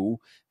Review,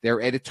 their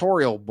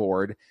editorial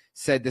board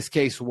said this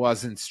case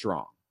wasn't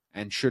strong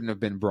and shouldn't have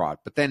been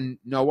brought. But then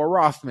Noah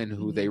Rothman,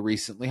 who they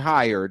recently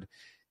hired,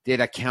 did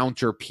a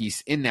counter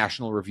piece in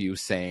National Review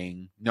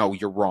saying, no,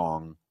 you're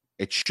wrong.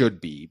 It should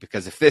be,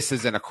 because if this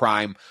isn't a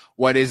crime,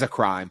 what is a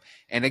crime?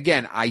 And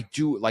again,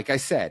 like I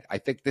said, I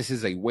think this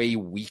is a way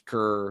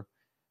weaker.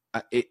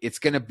 It's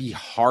going to be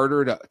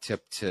harder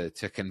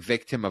to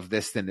convict him of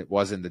this than it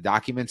was in the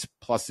documents.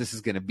 Plus, this is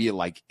going to be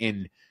like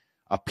in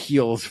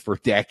appeals for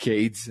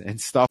decades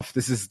and stuff.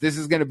 This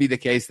is going to be the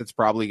case that's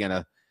probably going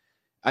to,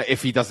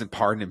 if he doesn't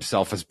pardon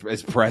himself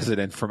as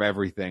president from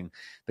everything,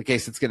 the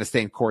case that's going to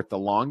stay in court the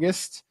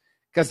longest,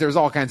 because there's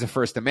all kinds of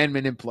First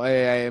Amendment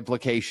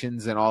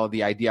implications and all of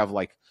the idea of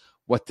like,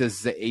 what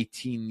does the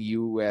 18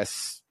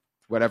 U.S.,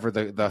 whatever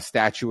the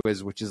statute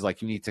is, which is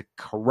like you need to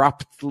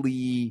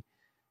corruptly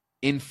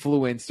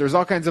influence. There's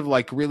all kinds of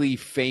like really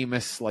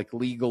famous like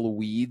legal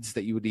weeds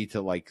that you would need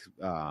to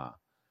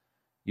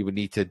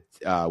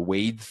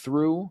wade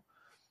through.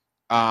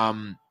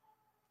 But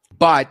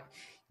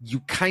you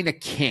kind of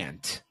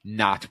can't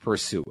not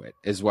pursue it,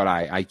 is what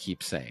I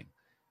keep saying.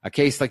 A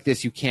case like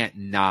this, you can't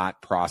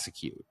not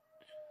prosecute,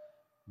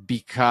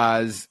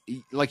 because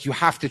like you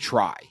have to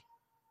try.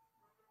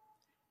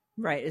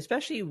 Right.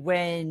 Especially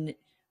when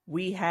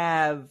we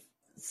have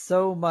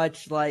so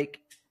much like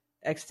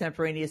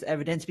extemporaneous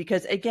evidence,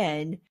 because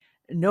again,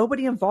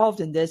 nobody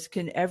involved in this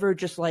can ever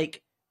just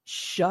like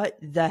shut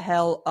the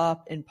hell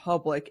up in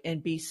public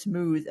and be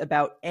smooth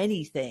about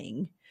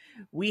anything.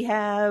 We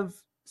have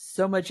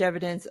so much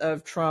evidence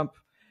of Trump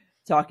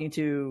talking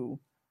to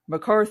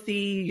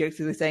McCarthy,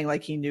 basically saying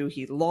like he knew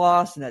he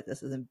lost and that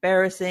this is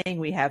embarrassing.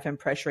 We have him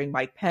pressuring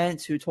Mike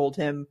Pence, who told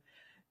him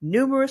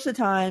numerous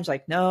times,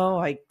 like, no,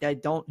 I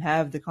don't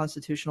have the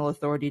constitutional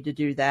authority to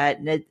do that.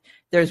 And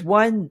there's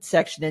one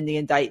section in the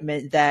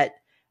indictment that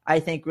I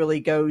think really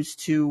goes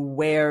to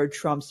where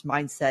Trump's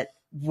mindset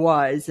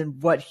was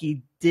and what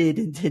he did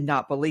and did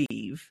not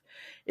believe,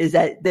 is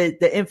that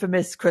the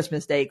infamous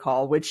Christmas Day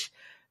call, which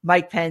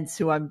Mike Pence,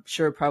 who I'm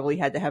sure probably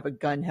had to have a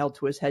gun held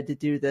to his head to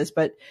do this,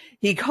 but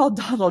he called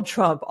Donald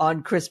Trump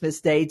on Christmas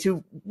Day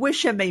to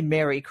wish him a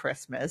Merry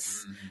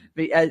Christmas,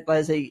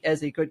 as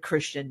a good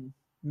Christian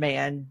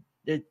man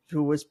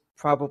who was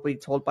probably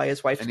told by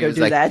his wife to go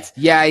do like, that.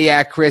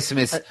 Yeah,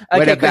 Christmas.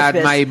 What about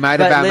Christmas.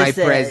 My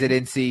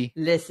presidency?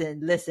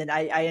 Listen.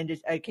 I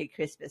understand. Okay,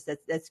 Christmas.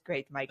 That's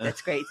great, Mike.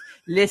 That's great.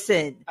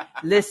 Listen.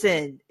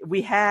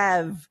 We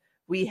have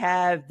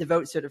the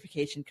vote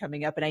certification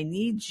coming up, and I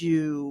need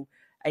you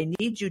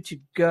to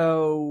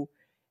go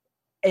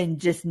and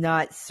just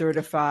not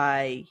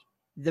certify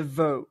the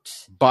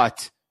vote.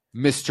 But,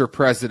 Mr.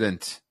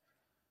 President,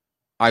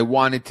 I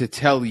wanted to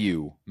tell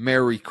you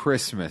Merry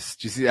Christmas.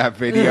 Did you see that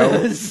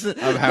video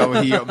of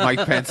how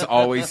Mike Pence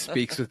always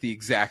speaks with the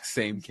exact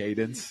same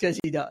cadence? Because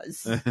he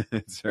does.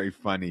 It's very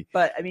funny.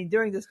 But, I mean,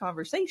 during this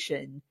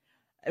conversation,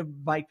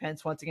 Mike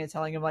Pence once again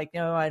telling him, like,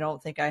 no, I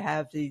don't think I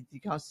have the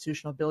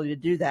constitutional ability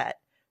to do that.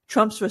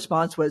 Trump's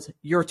response was,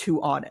 you're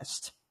too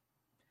honest.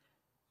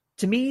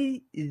 To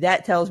me,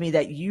 that tells me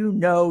that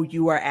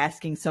you are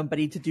asking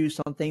somebody to do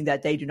something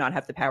that they do not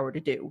have the power to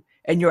do.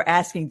 And you're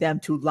asking them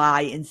to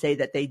lie and say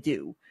that they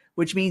do,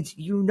 which means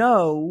you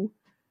know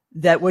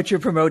that what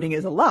you're promoting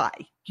is a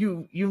lie.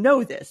 You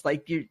know this.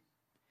 Like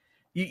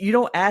you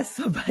don't ask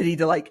somebody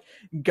to like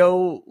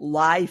go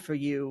lie for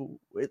you.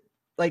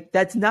 Like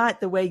that's not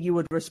the way you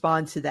would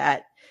respond to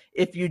that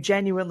if you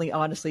genuinely,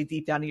 honestly,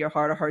 deep down in your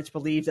heart of hearts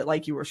believe that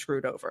like you were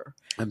screwed over.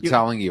 I'm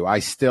telling you,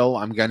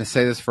 I'm going to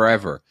say this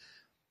forever.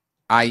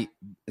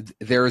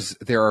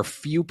 There are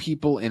few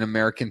people in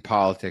American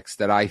politics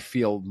that I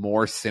feel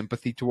more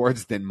sympathy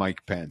towards than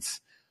Mike Pence.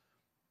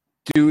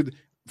 Dude,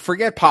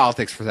 forget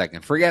politics for a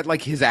second. Forget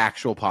like his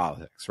actual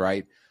politics,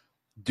 right?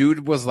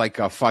 Dude was like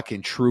a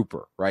fucking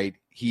trooper, right?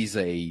 He's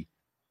a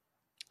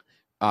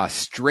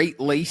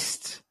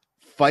straight-laced,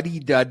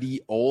 fuddy-duddy,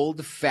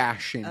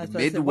 old-fashioned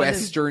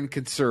Midwestern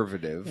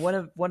conservative.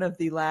 One of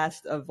the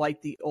last of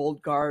like the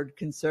old guard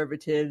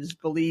conservatives,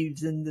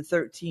 believes in the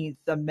 13th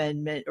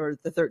Amendment or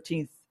the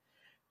 13th.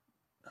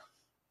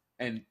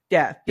 And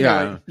yeah,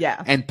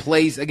 and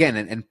plays again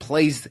and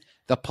plays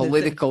the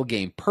political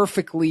game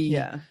perfectly.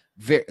 Yeah.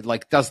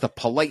 does the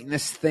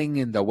politeness thing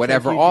and the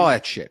whatever, Like all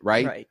that shit,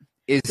 right? Right.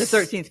 Is The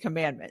 13th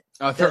commandment.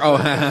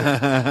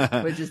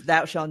 oh, Which is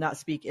thou shalt not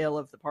speak ill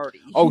of the party.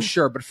 oh,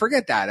 sure, but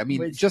forget that. I mean,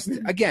 Which- just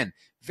again,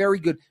 very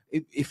good.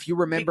 If you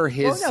remember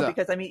his, Well, no,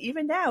 because I mean,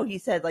 even now he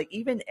said, like,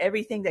 even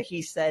everything that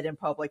he said in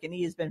public, and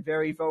he has been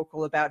very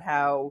vocal about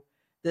how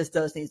this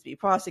does need to be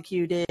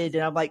prosecuted. And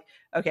I'm like,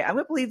 okay, I'm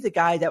gonna believe the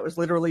guy that was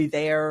literally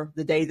there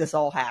the day this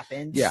all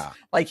happened. yeah,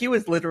 like he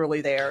was literally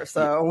there.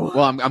 So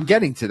well, I'm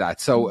getting to that.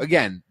 So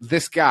again,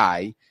 this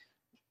guy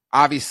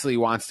obviously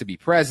wants to be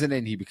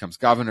president. He becomes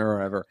governor or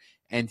whatever,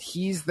 and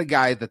he's the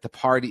guy that the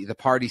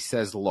party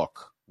says,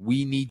 look,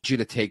 we need you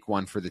to take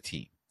one for the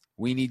team.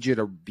 We need you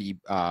to be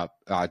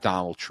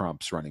Donald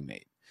Trump's running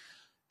mate.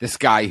 This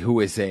guy who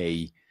is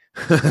a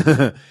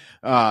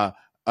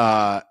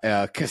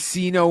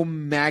casino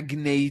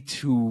magnate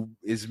who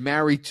is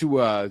married to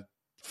a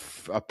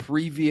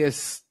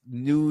previous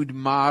nude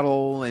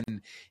model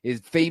and is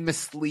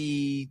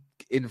famously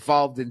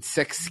involved in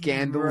sex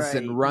scandals Right.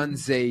 and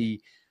runs a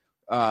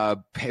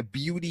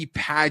beauty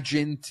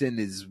pageant and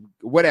is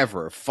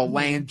whatever,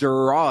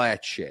 philanderer, all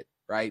that shit,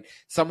 right?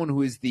 Someone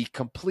who is the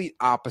complete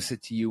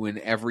opposite to you in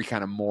every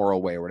kind of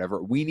moral way or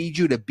whatever. We need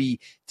you to be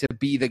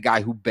the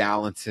guy who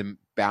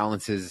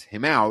balances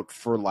him out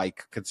for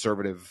like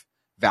conservative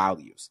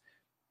values.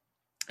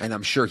 And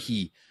I'm sure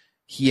he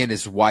and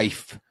his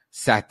wife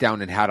sat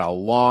down and had a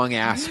long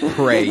ass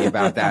pray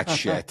about that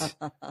shit,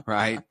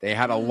 right? They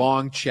had a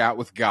long chat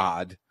with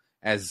God,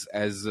 as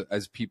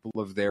people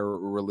of their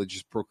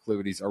religious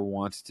proclivities are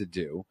wont to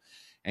do.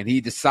 And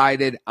he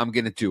decided, I'm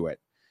going to do it.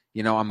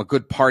 You know, I'm a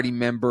good party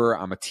member.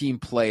 I'm a team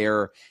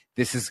player.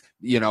 This is,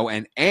 you know,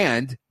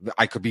 and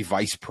I could be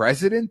vice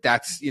president.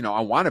 That's, you know,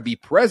 I want to be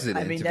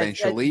president I mean,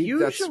 eventually.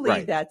 usually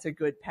right. That's a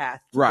good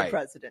path to Right. the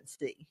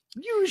presidency.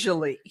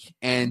 Usually.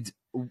 And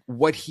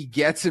what he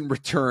gets in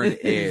return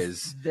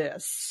is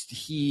this.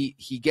 he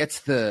gets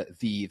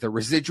the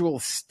residual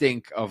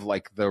stink of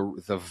like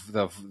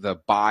the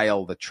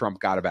bile that Trump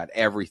got about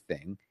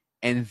everything,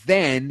 and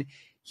then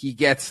he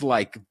gets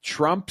like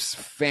Trump's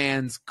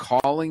fans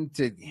calling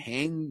to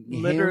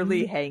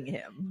Literally hang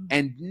him.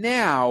 and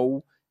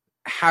now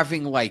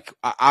having like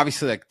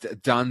obviously like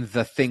done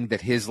the thing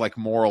that his like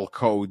moral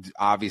code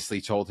obviously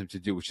told him to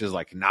do, which is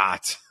like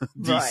not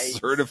Right.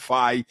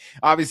 decertify.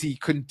 Obviously he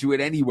couldn't do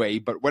it anyway,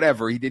 but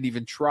whatever, he didn't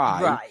even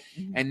try. Right.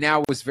 And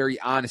now was very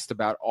honest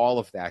about all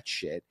of that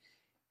shit.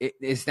 It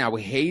is now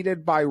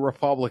hated by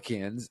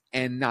Republicans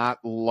and not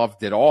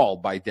loved at all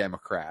by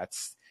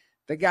Democrats.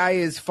 The guy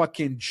is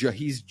fucking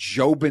he's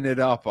jobing it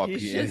up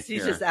here. He's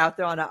just out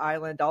there on an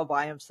island all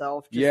by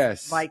himself. Just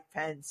Yes. Mike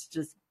Pence.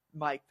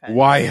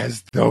 Why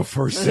hast thou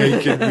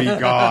forsaken me,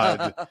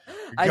 God?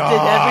 I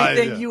God. did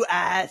everything you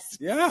asked.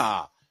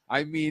 Yeah.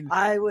 I mean,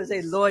 I was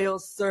a loyal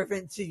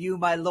servant to you,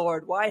 my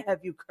lord. Why have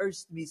you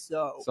cursed me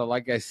so? so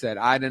like I said,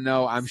 I don't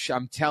know. I'm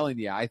telling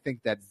you, I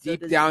think that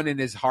deep down in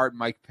his heart,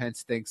 Mike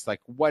Pence thinks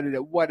like, what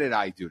did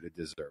I do to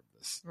deserve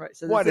this? Right.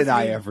 So What did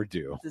I ever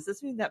do? Does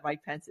this mean that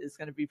Mike Pence is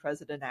going to be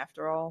president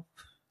after all?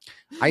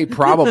 I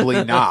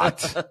probably not.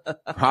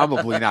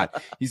 Probably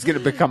not. He's going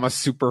to become a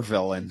super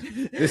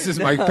villain. This is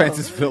Mike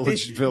Pence's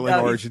villain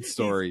origin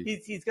story.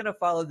 He's going to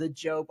follow the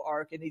Job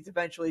arc, and he's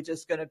eventually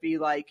just going to be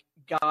like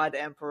God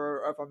Emperor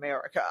of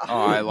America.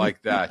 Oh, I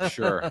like that.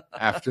 Sure.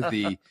 After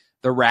the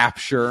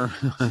rapture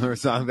or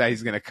something, that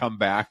he's going to come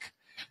back.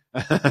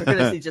 We're going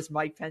to see just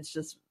Mike Pence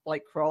just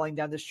like crawling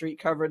down the street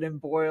covered in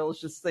boils,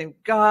 just saying,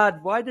 God,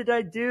 why did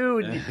I do?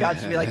 And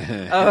God's be like,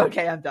 oh,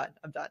 okay, I'm done.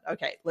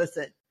 Okay,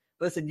 listen,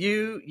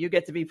 you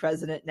get to be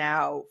president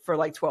now for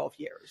like 12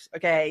 years.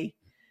 Okay.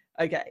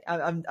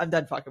 I'm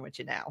done fucking with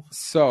you now.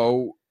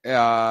 So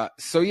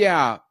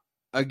yeah,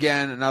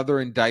 again, another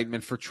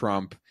indictment for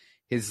Trump.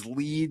 His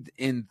lead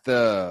in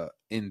the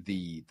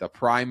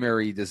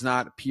primary does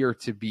not appear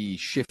to be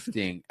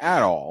shifting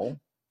at all.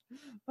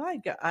 My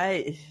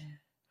God,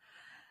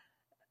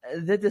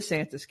 the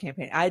DeSantis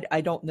campaign.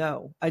 I don't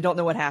know. I don't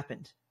know what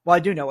happened. Well, I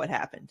do know what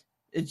happened.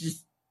 It's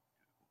just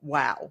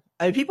wow.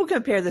 I mean, people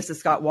compare this to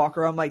Scott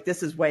Walker. I'm like,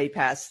 this is way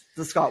past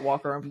the Scott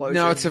Walker implosion.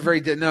 No,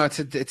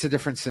 it's a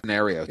different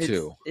scenario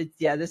too.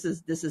 This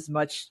is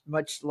much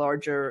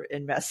larger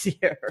and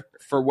messier.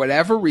 For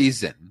whatever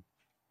reason,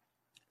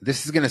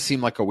 this is going to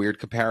seem like a weird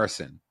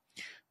comparison,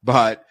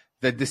 but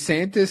the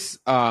DeSantis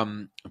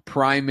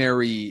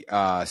primary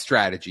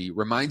strategy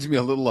reminds me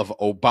a little of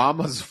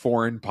Obama's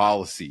foreign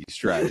policy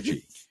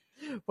strategy.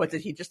 What, did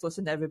he just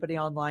listen to everybody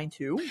online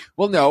too?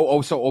 Well,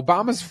 no. So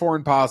Obama's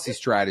foreign policy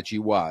strategy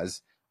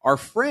was our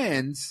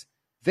friends,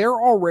 they're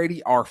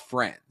already our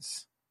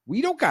friends.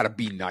 We don't got to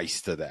be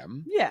nice to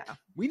them. Yeah.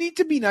 We need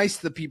to be nice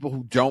to the people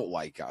who don't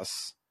like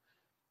us.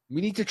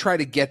 We need to try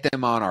to get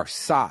them on our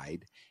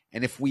side.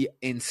 And if we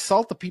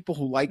insult the people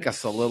who like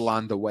us a little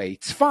on the way,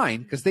 it's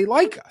fine because they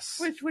like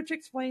us. Which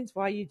explains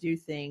why you do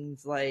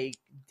things like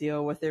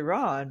deal with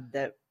Iran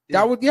that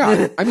That would,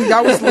 yeah. I mean,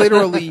 that was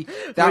literally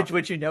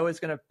which you know is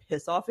going to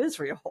piss off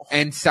Israel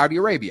and Saudi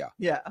Arabia.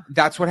 Yeah,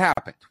 that's what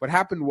happened. What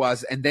happened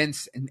was, and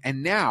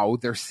now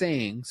they're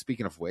saying,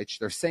 speaking of which,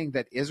 they're saying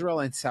that Israel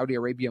and Saudi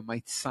Arabia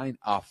might sign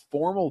a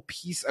formal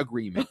peace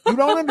agreement. You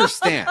don't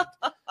understand.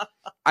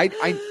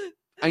 I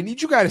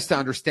need you guys to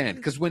understand,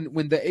 because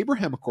when the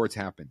Abraham Accords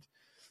happened,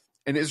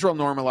 and Israel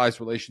normalized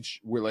relations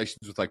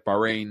with like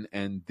Bahrain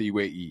and the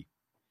UAE.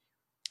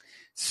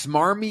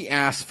 Smarmy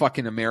ass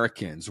fucking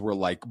Americans were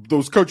like,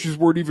 those countries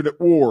weren't even at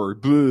war.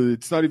 Blah,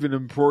 it's not even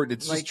important.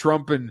 It's just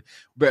Trump and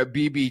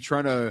Bibi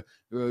trying to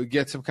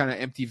get some kind of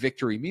empty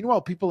victory.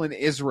 Meanwhile, people in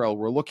Israel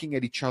were looking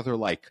at each other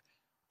like,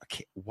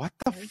 okay, what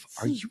the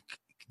are you?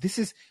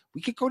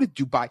 We could go to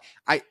Dubai.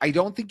 I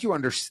don't think you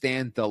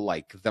understand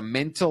the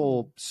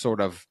mental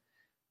sort of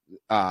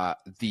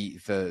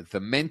the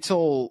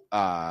mental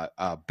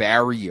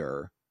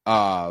barrier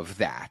of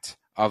that.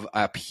 Of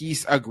a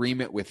peace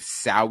agreement with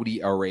Saudi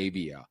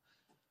Arabia.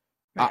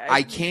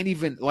 I can't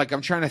even,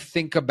 I'm trying to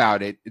think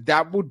about it.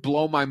 That would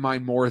blow my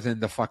mind more than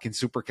the fucking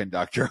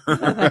superconductor.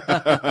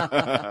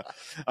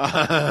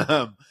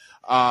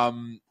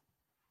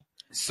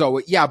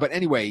 So, yeah, but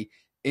anyway,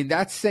 in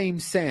that same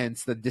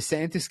sense, the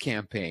DeSantis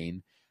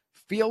campaign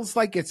feels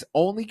like it's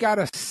only got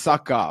to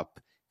suck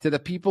up to the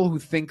people who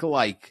think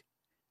like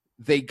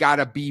they got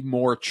to be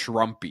more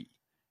Trumpy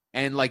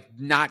and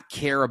not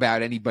care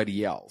about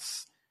anybody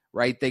else.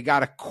 Right? They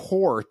got to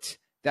court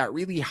that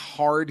really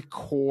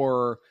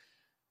hardcore,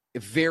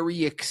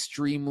 very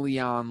extremely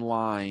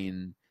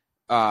online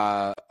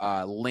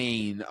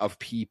lane of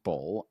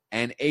people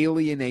and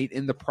alienate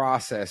in the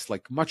process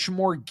much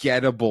more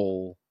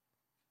gettable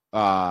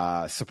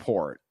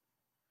support.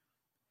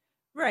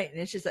 Right. And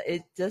it's just,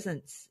 it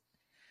doesn't,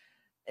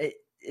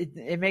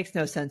 it makes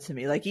no sense to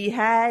me. He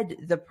had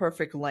the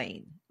perfect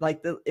lane.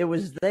 It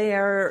was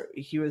there.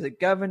 He was a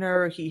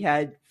governor. He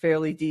had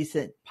fairly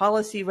decent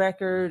policy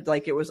record.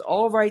 It was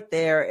all right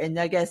there. And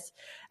I guess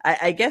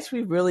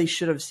we really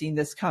should have seen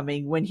this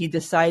coming when he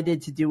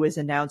decided to do his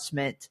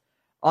announcement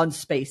on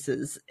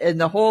Spaces, and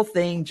the whole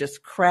thing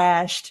just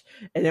crashed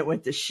and it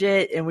went to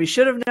shit. And we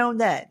should have known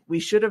that.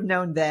 We should have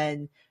known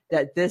then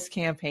that this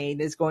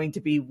campaign is going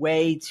to be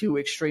way too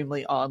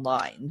extremely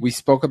online. We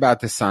spoke about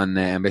this on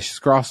the Ambitious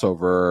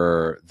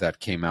Crossover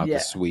that came out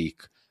this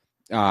week.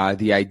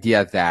 The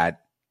idea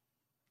that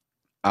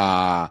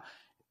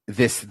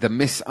the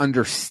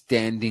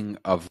misunderstanding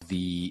of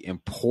the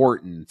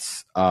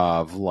importance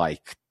of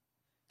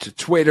to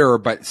Twitter,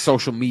 but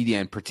social media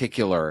in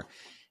particular,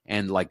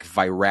 and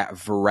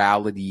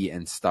virality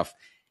and stuff.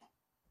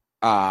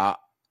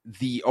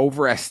 The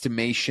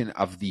overestimation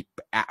of the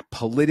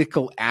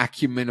political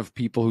acumen of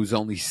people whose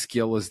only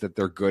skill is that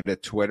they're good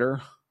at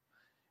Twitter.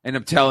 And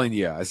I'm telling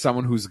you, as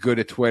someone who's good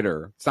at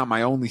Twitter, it's not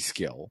my only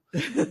skill,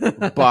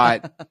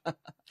 but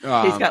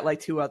he's got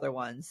 2 other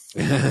ones.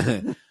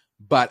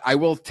 But I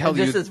will tell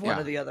you, this is one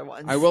of the other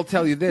ones. I will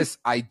tell you this: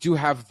 I do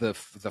have the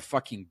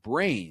fucking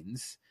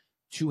brains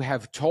to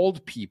have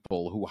told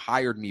people who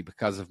hired me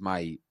because of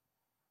my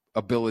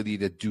ability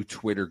to do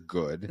Twitter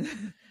good.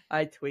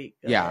 I tweet.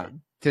 Good.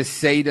 To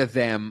say to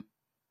them,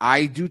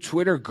 I do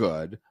Twitter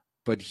good,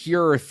 but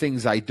here are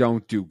things I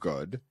don't do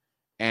good.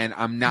 And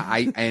I'm not,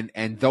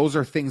 and those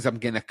are things I'm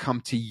going to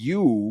come to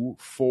you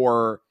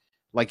for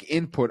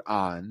input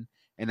on.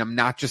 And I'm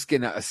not just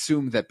going to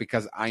assume that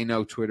because I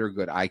know Twitter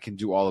good, I can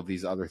do all of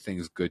these other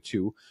things good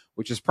too,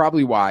 which is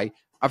probably why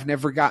I've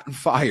never gotten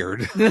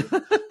fired.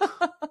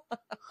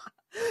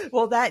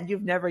 Well, that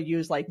you've never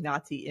used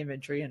Nazi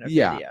imagery in a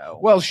video.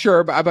 Well,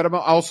 sure, but I'm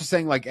also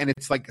saying and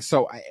it's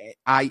so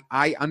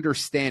I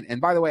understand.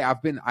 And by the way,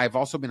 I've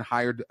also been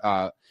hired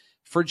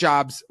for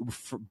jobs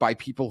by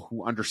people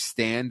who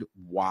understand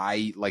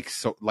why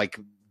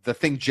the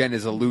thing Jen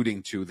is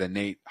alluding to, the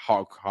Nate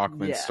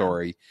Hawkman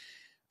story.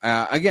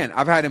 Again,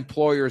 I've had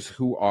employers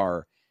who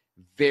are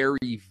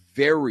very,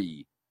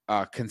 very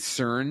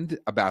concerned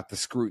about the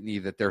scrutiny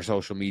that their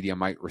social media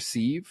might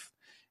receive,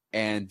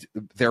 and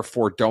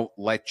therefore don't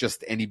let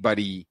just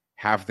anybody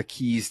have the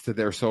keys to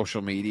their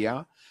social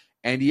media.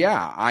 And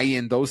I,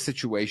 in those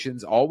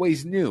situations,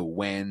 always knew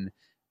when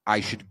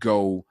I should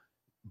go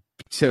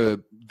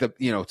to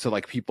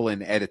to people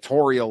in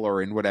editorial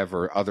or in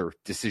whatever other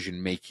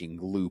decision-making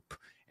loop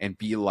and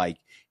be like,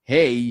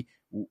 hey,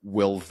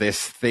 will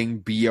this thing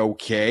be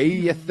okay,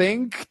 you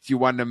think? Do you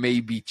want to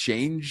maybe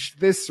change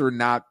this or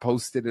not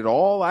post it at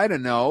all? I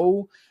don't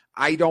know.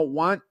 I don't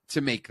want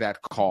to make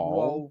that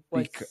call.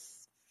 Well,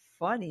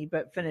 funny,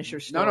 but finish your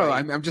story. No,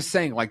 I'm just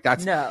saying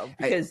that's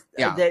because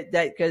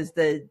because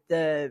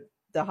the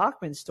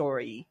Hawkman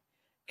story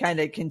kind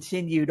of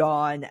continued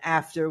on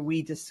after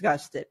we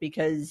discussed it,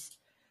 because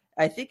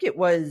I think it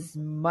was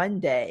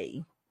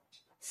Monday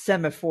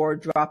Semaphore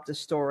dropped a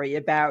story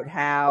about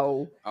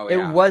how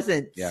it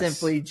wasn't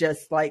simply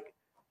just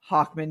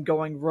Hawkman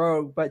going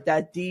rogue, but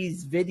that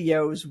these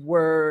videos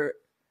were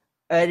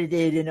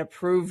edited and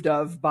approved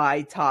of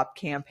by top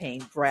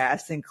campaign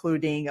brass,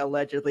 including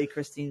allegedly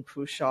Christine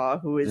Pushaw,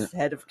 who is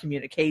head of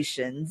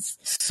communications.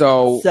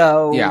 So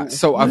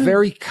a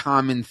very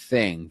common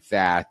thing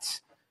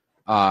that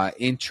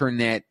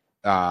internet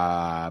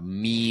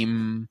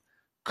meme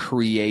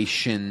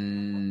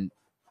creation,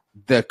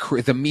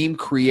 the meme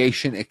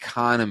creation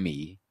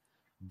economy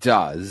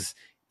does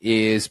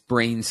is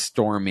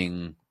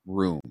brainstorming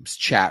rooms,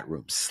 chat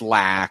rooms,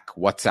 Slack,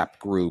 WhatsApp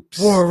groups,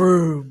 war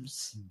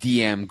rooms,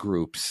 DM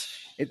groups.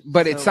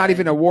 It's not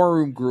even a war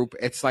room group.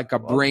 It's like a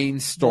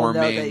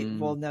brainstorming.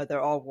 No, they're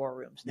all war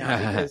rooms now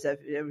because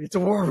it's a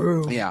war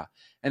room. Yeah.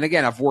 And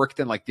again, I've worked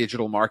in like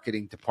digital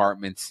marketing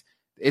departments.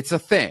 It's a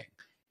thing.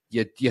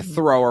 You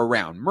throw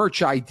around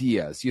merch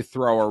ideas. You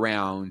throw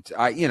around,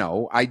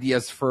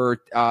 ideas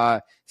for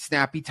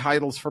snappy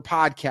titles for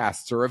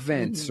podcasts or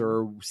events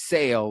or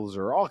sales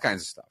or all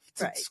kinds of stuff.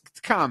 It's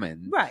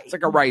common. Right. It's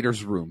like a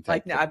writer's room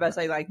type thing. I bet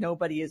say like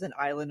nobody is an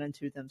island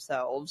unto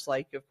themselves.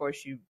 Like, of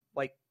course, you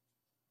like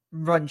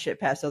run shit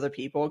past other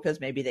people because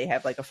maybe they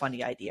have like a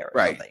funny idea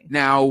or something.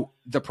 Now,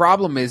 the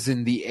problem is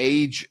in the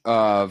age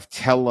of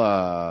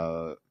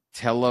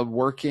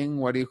teleworking,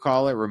 what do you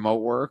call it?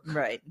 Remote work.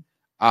 Right.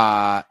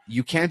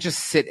 You can't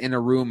just sit in a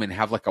room and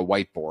have like a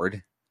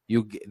whiteboard.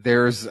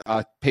 There's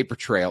a paper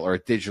trail or a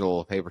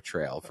digital paper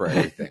trail for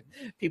everything.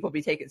 People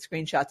be taking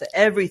screenshots of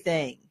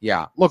everything.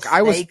 Yeah. Look,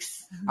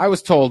 Snakes. I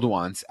was told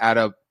once at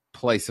a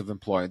place of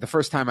employment, the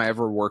first time I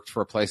ever worked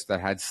for a place that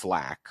had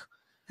Slack,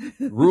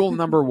 rule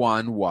number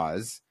 1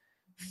 was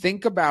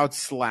think about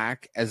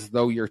Slack as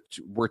though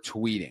we're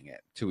tweeting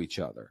it to each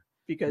other.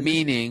 Because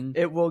meaning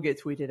it will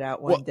get tweeted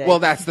out one day. Well,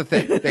 that's the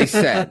thing. They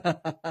said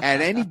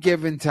at any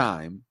given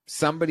time,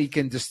 somebody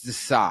can just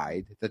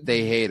decide that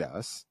they hate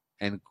us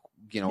and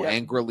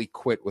angrily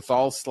quit with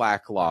all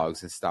Slack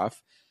logs and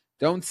stuff.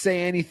 Don't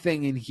say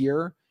anything in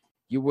here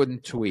you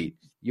wouldn't tweet.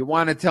 You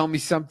want to tell me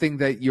something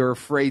that you're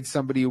afraid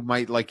somebody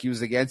might like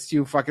use against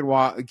you? Fucking,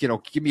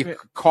 give me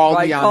call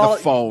me on the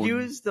phone.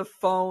 Use the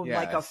phone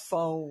like a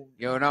phone.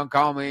 You don't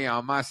call me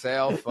on my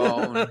cell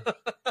phone.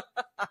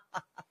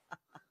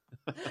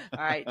 All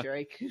right,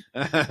 Drake.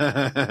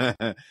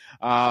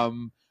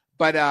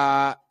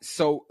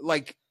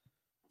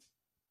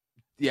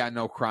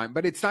 No crime,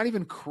 but it's not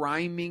even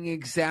criming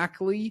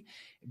exactly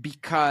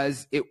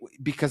because it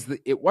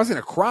wasn't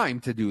a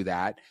crime to do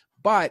that.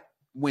 But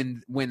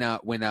when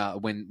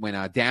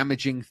a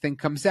damaging thing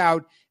comes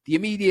out, the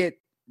immediate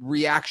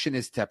reaction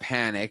is to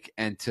panic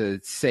and to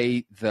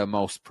say the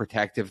most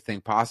protective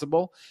thing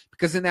possible,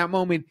 because in that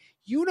moment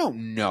you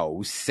don't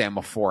know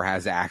Semaphore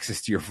has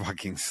access to your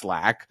fucking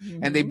Slack,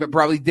 and they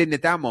probably didn't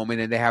at that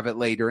moment, and they have it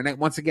later. And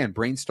once again,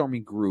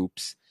 brainstorming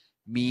groups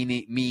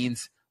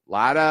means a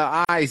lot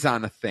of eyes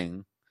on a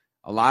thing,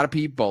 a lot of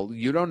people.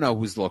 You don't know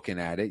who's looking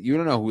at it. You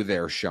don't know who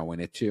they're showing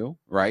it to,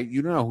 right?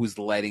 You don't know who's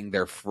letting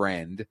their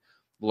friend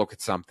look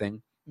at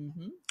something.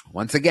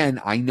 Once again,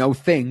 I know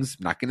things.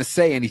 I'm not going to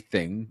say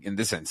anything in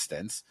this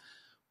instance,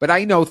 but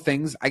I know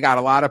things. I got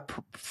a lot of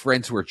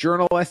friends who are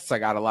journalists. I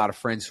got a lot of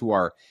friends who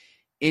are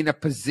in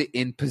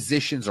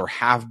positions or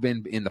have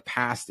been in the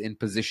past in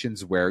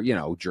positions where,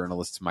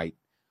 journalists might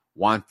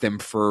want them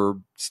for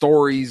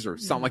stories or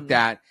something like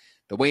that.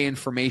 The way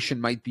information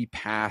might be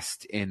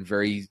passed in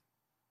very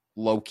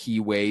low-key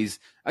ways.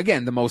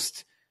 Again, the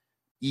most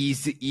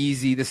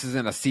easy, this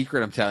isn't a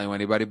secret I'm telling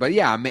anybody, but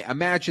yeah,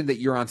 imagine that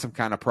you're on some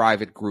kind of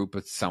private group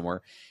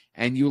somewhere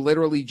and you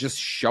literally just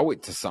show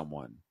it to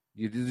someone.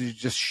 You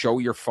just show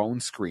your phone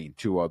screen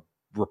to a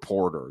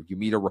reporter. You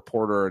meet a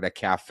reporter at a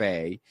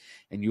cafe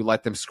and you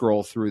let them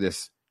scroll through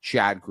this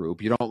chat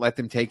group. You don't let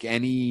them take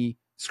any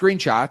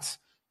screenshots.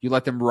 You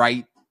let them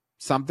write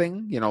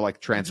something, like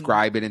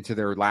transcribe it into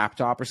their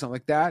laptop or something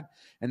like that.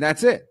 And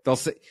that's it. They'll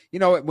say,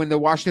 when the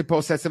Washington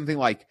Post says something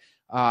like,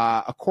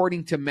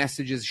 according to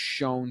messages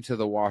shown to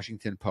the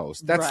Washington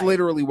Post, that's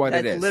literally what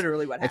it is.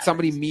 Literally what happens. It's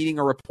somebody meeting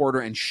a reporter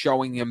and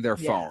showing him their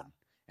phone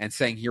and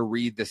saying, here,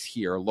 read this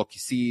here. Look, you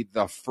see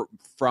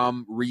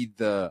read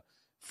the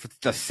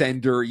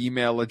sender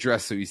email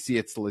address, so you see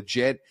it's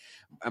legit.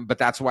 But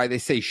that's why they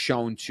say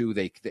shown to.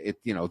 They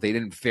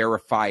didn't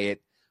verify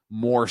it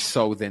more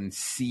so than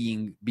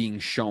being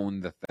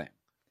shown the thing.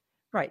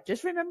 Right.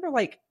 Just remember,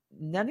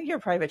 none of your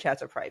private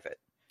chats are private.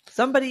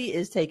 Somebody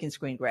is taking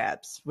screen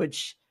grabs,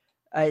 which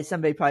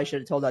somebody probably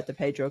should have told that to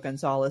Pedro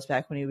Gonzalez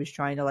back when he was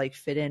trying to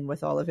fit in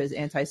with all of his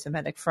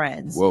anti-Semitic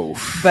friends. Whoa.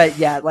 But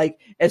yeah,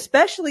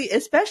 especially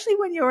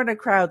when you're in a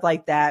crowd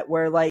like that,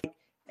 where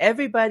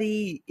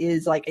everybody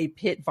is like a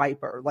pit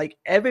viper.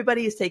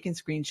 Everybody is taking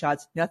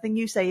screenshots. Nothing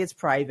you say is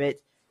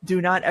private. Do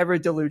not ever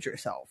delude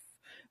yourself.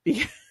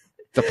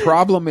 The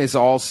problem is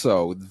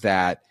also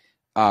that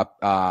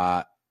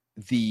the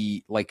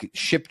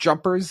ship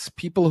jumpers,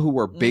 people who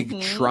were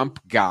big Trump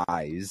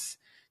guys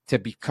to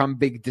become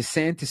big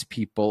DeSantis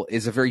people,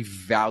 is a very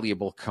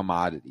valuable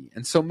commodity.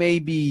 And so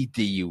maybe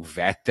do you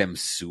vet them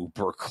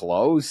super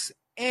close?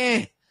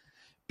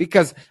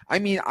 Because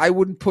I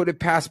wouldn't put it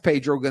past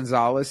Pedro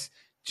Gonzalez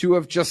to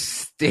have just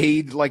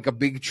stayed like a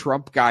big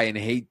Trump guy and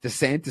hate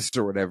DeSantis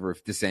or whatever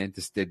if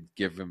DeSantis did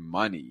give him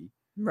money.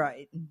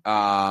 Right.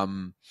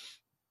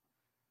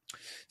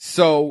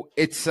 So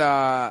it's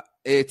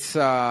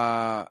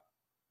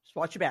Just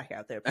watch your back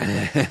out there.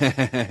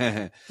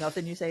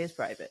 Nothing you say is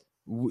private.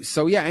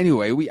 So yeah,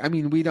 anyway, we're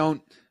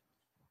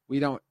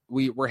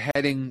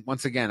heading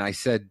once again. I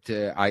said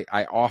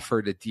I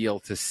offered a deal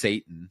to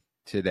Satan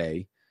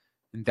today,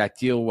 and that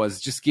deal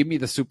was just give me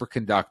the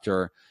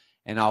superconductor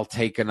and I'll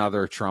take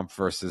another Trump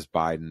versus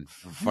Biden.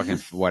 Fucking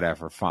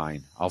whatever,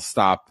 fine. I'll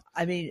stop.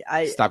 I mean,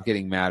 stop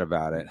getting mad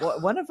about it.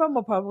 One of them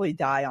will probably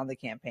die on the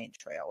campaign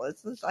trail.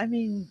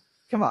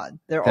 Come on,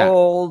 they're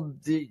old.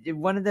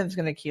 One of them's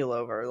gonna keel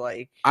over.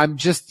 Like, I'm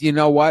just, you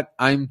know what?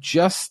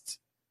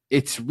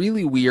 It's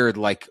really weird.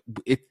 Like,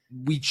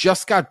 we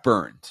just got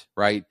burned,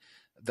 right?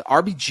 The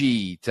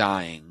RBG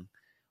dying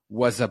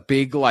was a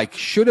big, like,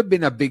 should have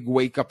been a big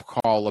wake up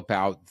call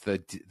about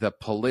the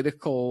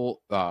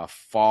political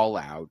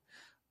fallout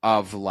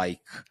of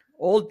like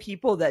old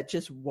people that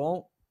just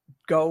won't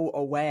go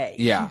away.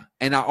 Yeah,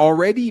 and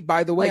already,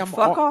 by the way, like,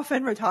 fuck off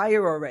and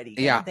retire already.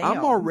 Yeah,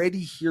 I'm already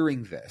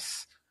hearing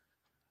this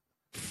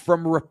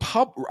from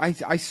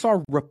I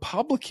saw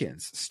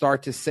Republicans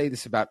start to say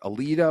this about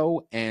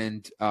Alito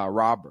and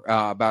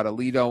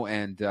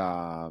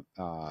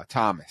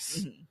Thomas.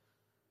 Mm-hmm.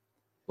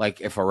 Like,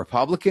 if a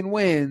Republican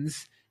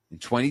wins in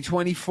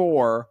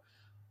 2024,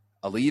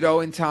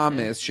 Alito and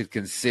Thomas should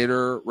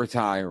consider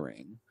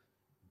retiring,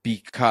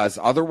 because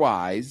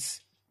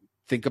otherwise,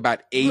 think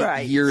about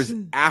 8 years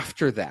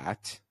after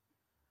that,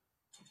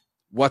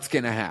 what's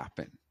going to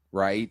happen,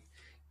 right?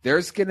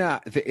 It's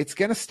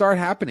gonna start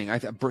happening.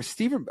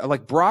 Stephen,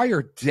 like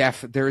Breyer,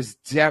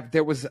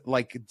 there was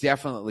like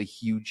definitely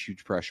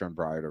huge pressure on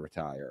Breyer to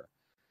retire,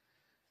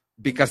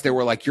 because they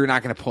were like, you're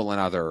not going to pull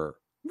another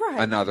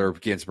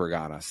Ginsburg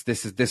on us.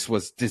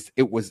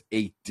 It was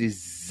a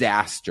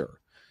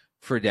disaster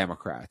for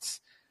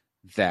Democrats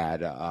that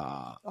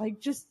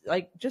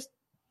just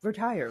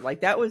retire.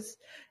 Like, that was,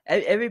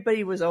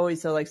 everybody was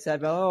always so like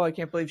sad, oh, I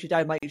can't believe she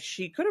died. Like,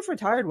 she could have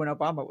retired when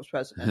Obama was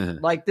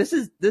president. Like, this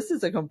is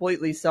a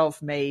completely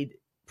self-made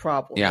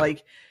problem. Yeah.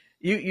 Like,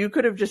 you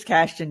could have just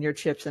cashed in your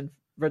chips and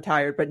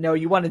retired, but no,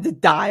 you wanted to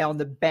die on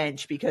the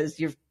bench because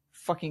you're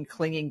fucking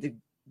clinging to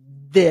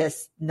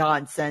this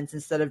nonsense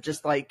instead of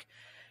just like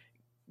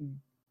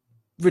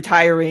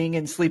retiring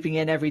and sleeping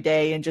in every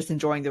day and just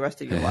enjoying the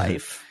rest of your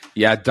life.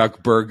 Yeah,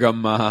 Doug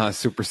Burgum,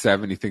 Super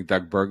 7. You think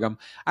Doug Burgum?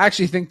 I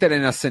actually think that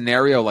in a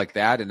scenario like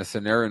that, in a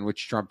scenario in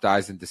which Trump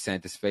dies and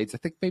DeSantis fades, I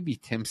think maybe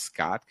Tim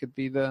Scott could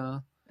be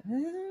the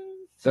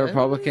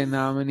Republican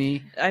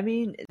nominee. I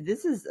mean,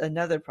 this is a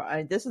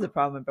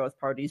problem in both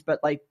parties, but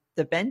like,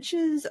 the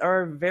benches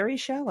are very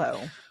shallow.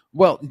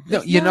 Well,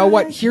 no, you know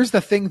what? Here's the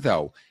thing,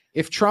 though.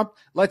 If Trump,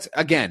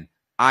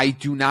 I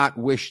do not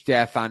wish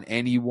death on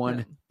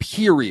anyone,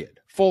 period.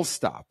 Full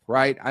stop,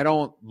 right? I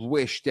don't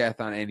wish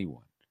death on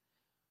anyone.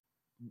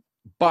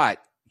 But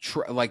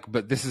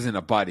this isn't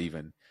a but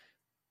even.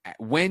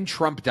 When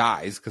Trump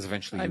dies, because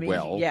eventually he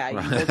will. Yeah, he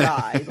will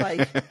die.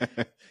 Like,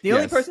 the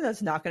only person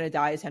that's not going to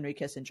die is Henry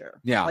Kissinger.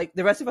 Yeah. Like,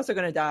 the rest of us are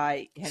going to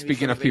die.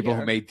 Speaking of people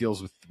who made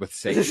deals with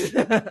Satan. He's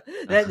never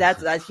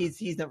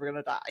going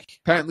to die.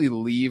 Apparently,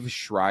 Liev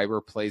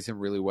Schreiber plays him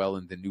really well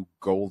in the new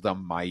Golda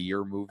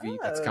Meir movie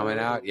that's coming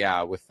out.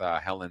 Yeah, with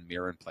Helen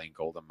Mirren playing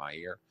Golda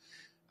Meir.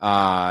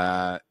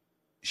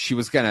 She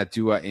was gonna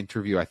do an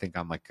interview, I think,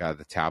 on like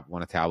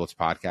one of Tablet's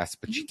podcasts,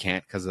 but she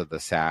can't because of the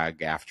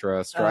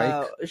SAG-AFTRA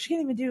strike. She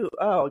can't even do.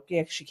 Oh,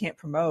 yeah, she can't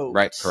promote.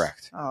 Right,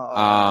 correct.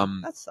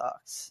 Oh, that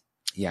sucks.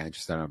 Yeah,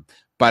 interesting.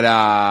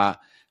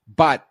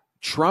 But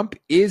Trump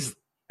is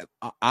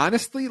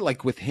honestly,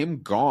 like, with him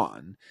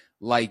gone,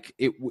 like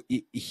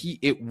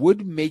it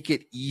would make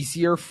it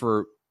easier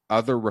for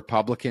other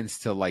Republicans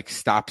to like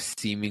stop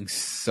seeming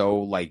so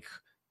like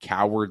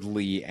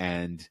cowardly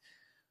and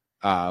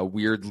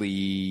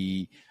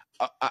weirdly.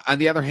 On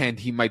the other hand,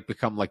 he might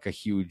become like a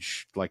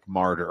huge like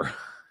martyr.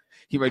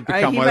 He might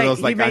become one of those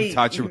like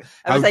untouchable.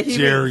 How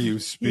dare you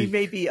speak? He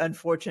may be,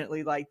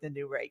 unfortunately, like the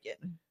new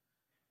Reagan,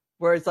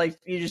 where it's like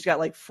you just got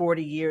like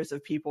 40 years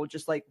of people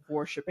just like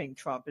worshiping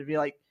Trump and be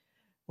like,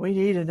 we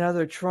need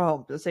another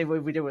Trump. The same way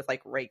we did with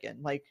like Reagan.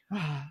 Like,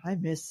 I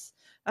miss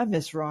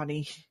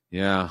Ronnie.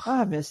 Yeah,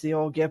 I miss the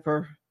old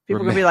Gipper.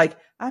 People are going to be like,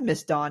 I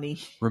miss Donnie.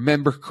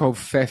 Remember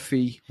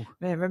Kofefi?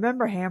 Man,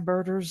 remember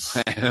hamburgers?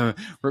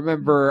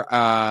 Remember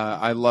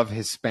I love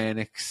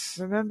Hispanics.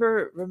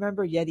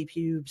 Remember Yeti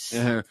pubes?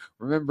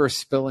 Remember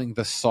spilling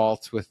the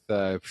salt with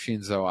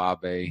Shinzo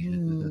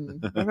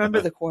Abe?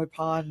 Remember the koi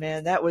pond,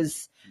 man? That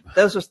was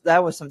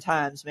some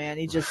times, man.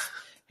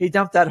 He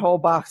dumped that whole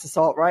box of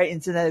salt right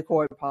into that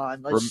koi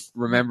pond.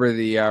 Remember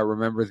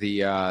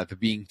the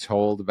being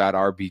told about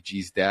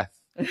RBG's death?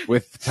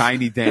 With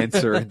Tiny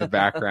Dancer in the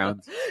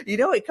background. You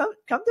know, it come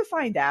to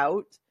find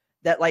out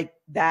that like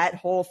that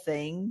whole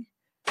thing,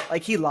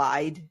 like he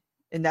lied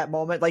in that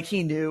moment. Like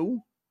he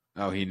knew.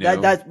 Oh, he knew.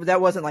 That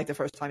wasn't like the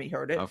first time he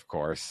heard it. Of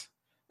course.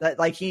 That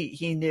like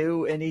he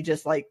knew, and he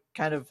just like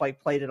kind of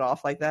like played it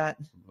off like that.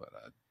 What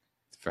a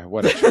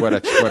what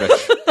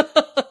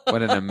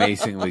an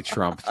amazingly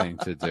Trump thing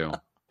to do.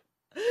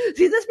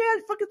 See, this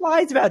man fucking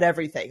lies about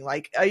everything.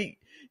 Like I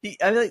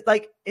mean,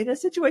 like in a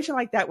situation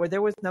like that where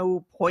there was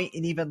no point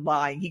in even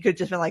lying, he could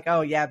just been like,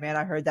 "Oh yeah, man,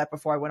 I heard that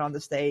before I went on the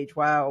stage.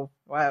 Wow.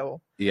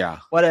 Yeah.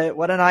 What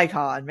an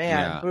icon,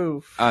 man." Yeah.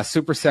 Oof.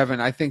 Super 7,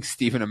 I think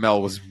Stephen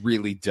Amell was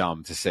really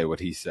dumb to say what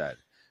he said.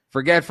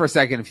 Forget for a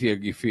second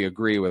if you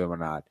agree with him or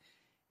not.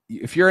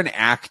 If you're an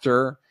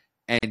actor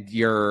and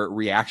your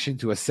reaction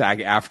to a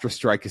SAG-AFTRA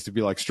strike is to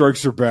be like,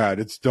 strikes are bad,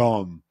 it's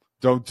dumb,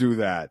 don't do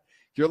that.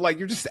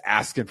 You're just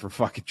asking for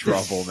fucking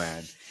trouble,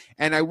 man.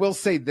 And I will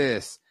say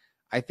this.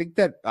 I think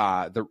that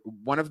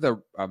one of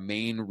the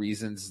main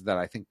reasons that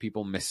I think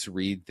people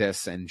misread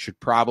this and should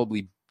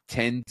probably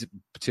tend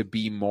to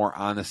be more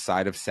on the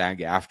side of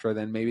SAG-AFTRA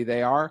than maybe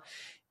they are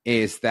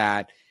is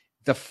that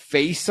the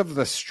face of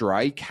the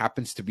strike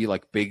happens to be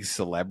like big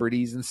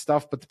celebrities and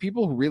stuff, but the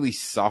people who really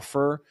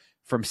suffer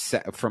from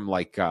stuff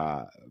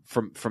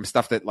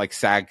that like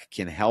SAG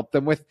can help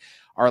them with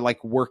are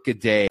like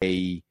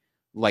work-a-day,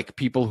 like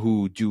people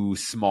who do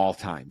small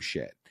time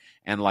shit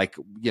and like,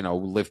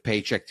 live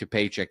paycheck to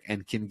paycheck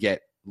and can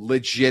get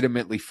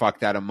legitimately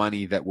fucked out of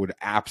money that would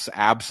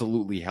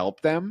absolutely help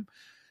them.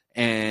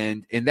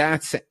 And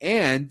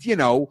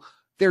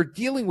they're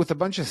dealing with a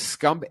bunch of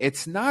scum.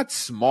 It's not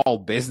small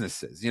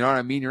businesses. You know what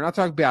I mean? You're not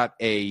talking about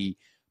a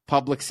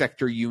public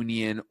sector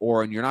union,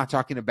 and you're not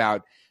talking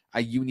about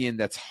a union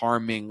that's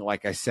harming,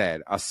 like I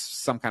said,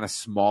 some kind of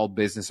small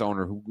business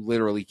owner who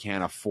literally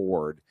can't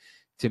afford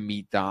to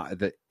meet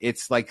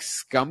it's like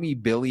scummy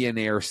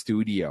billionaire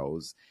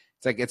studios.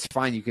 It's like, it's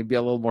fine. You can be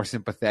a little more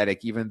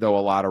sympathetic, even though a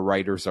lot of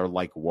writers are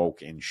like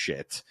woke and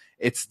shit.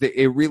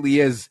 There really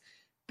is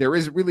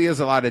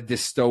a lot of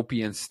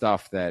dystopian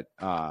stuff that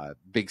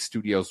big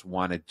studios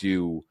want to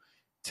do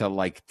to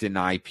like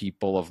deny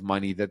people of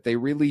money that they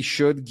really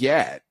should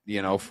get,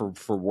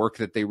 for work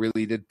that they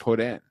really did put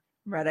in.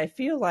 Right. I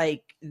feel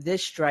like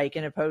this strike,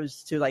 and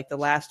opposed to like the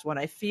last one,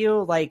 I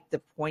feel like the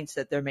points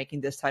that they're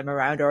making this time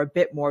around are a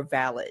bit more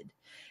valid.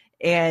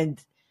 And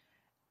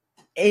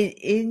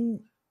in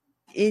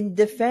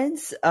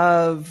defense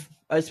of,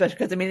 especially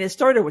because, I mean, it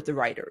started with the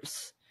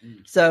writers.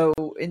 So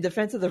in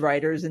defense of the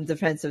writers, in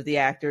defense of the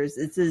actors,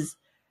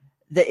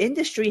 the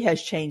industry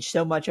has changed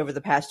so much over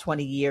the past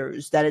 20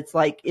 years that it's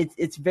like,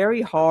 it's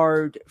very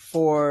hard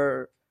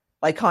for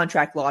like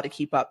contract law to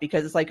keep up,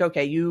 because it's like,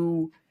 okay,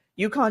 you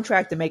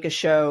contract to make a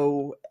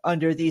show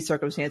under these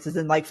circumstances,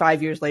 and like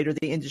 5 years later,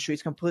 the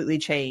industry's completely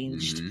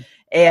changed,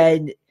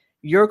 and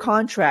your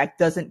contract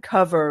doesn't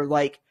cover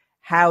like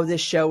how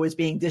this show is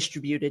being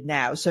distributed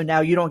now. So now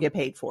you don't get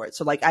paid for it.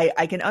 So like,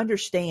 I can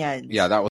understand. Yeah, that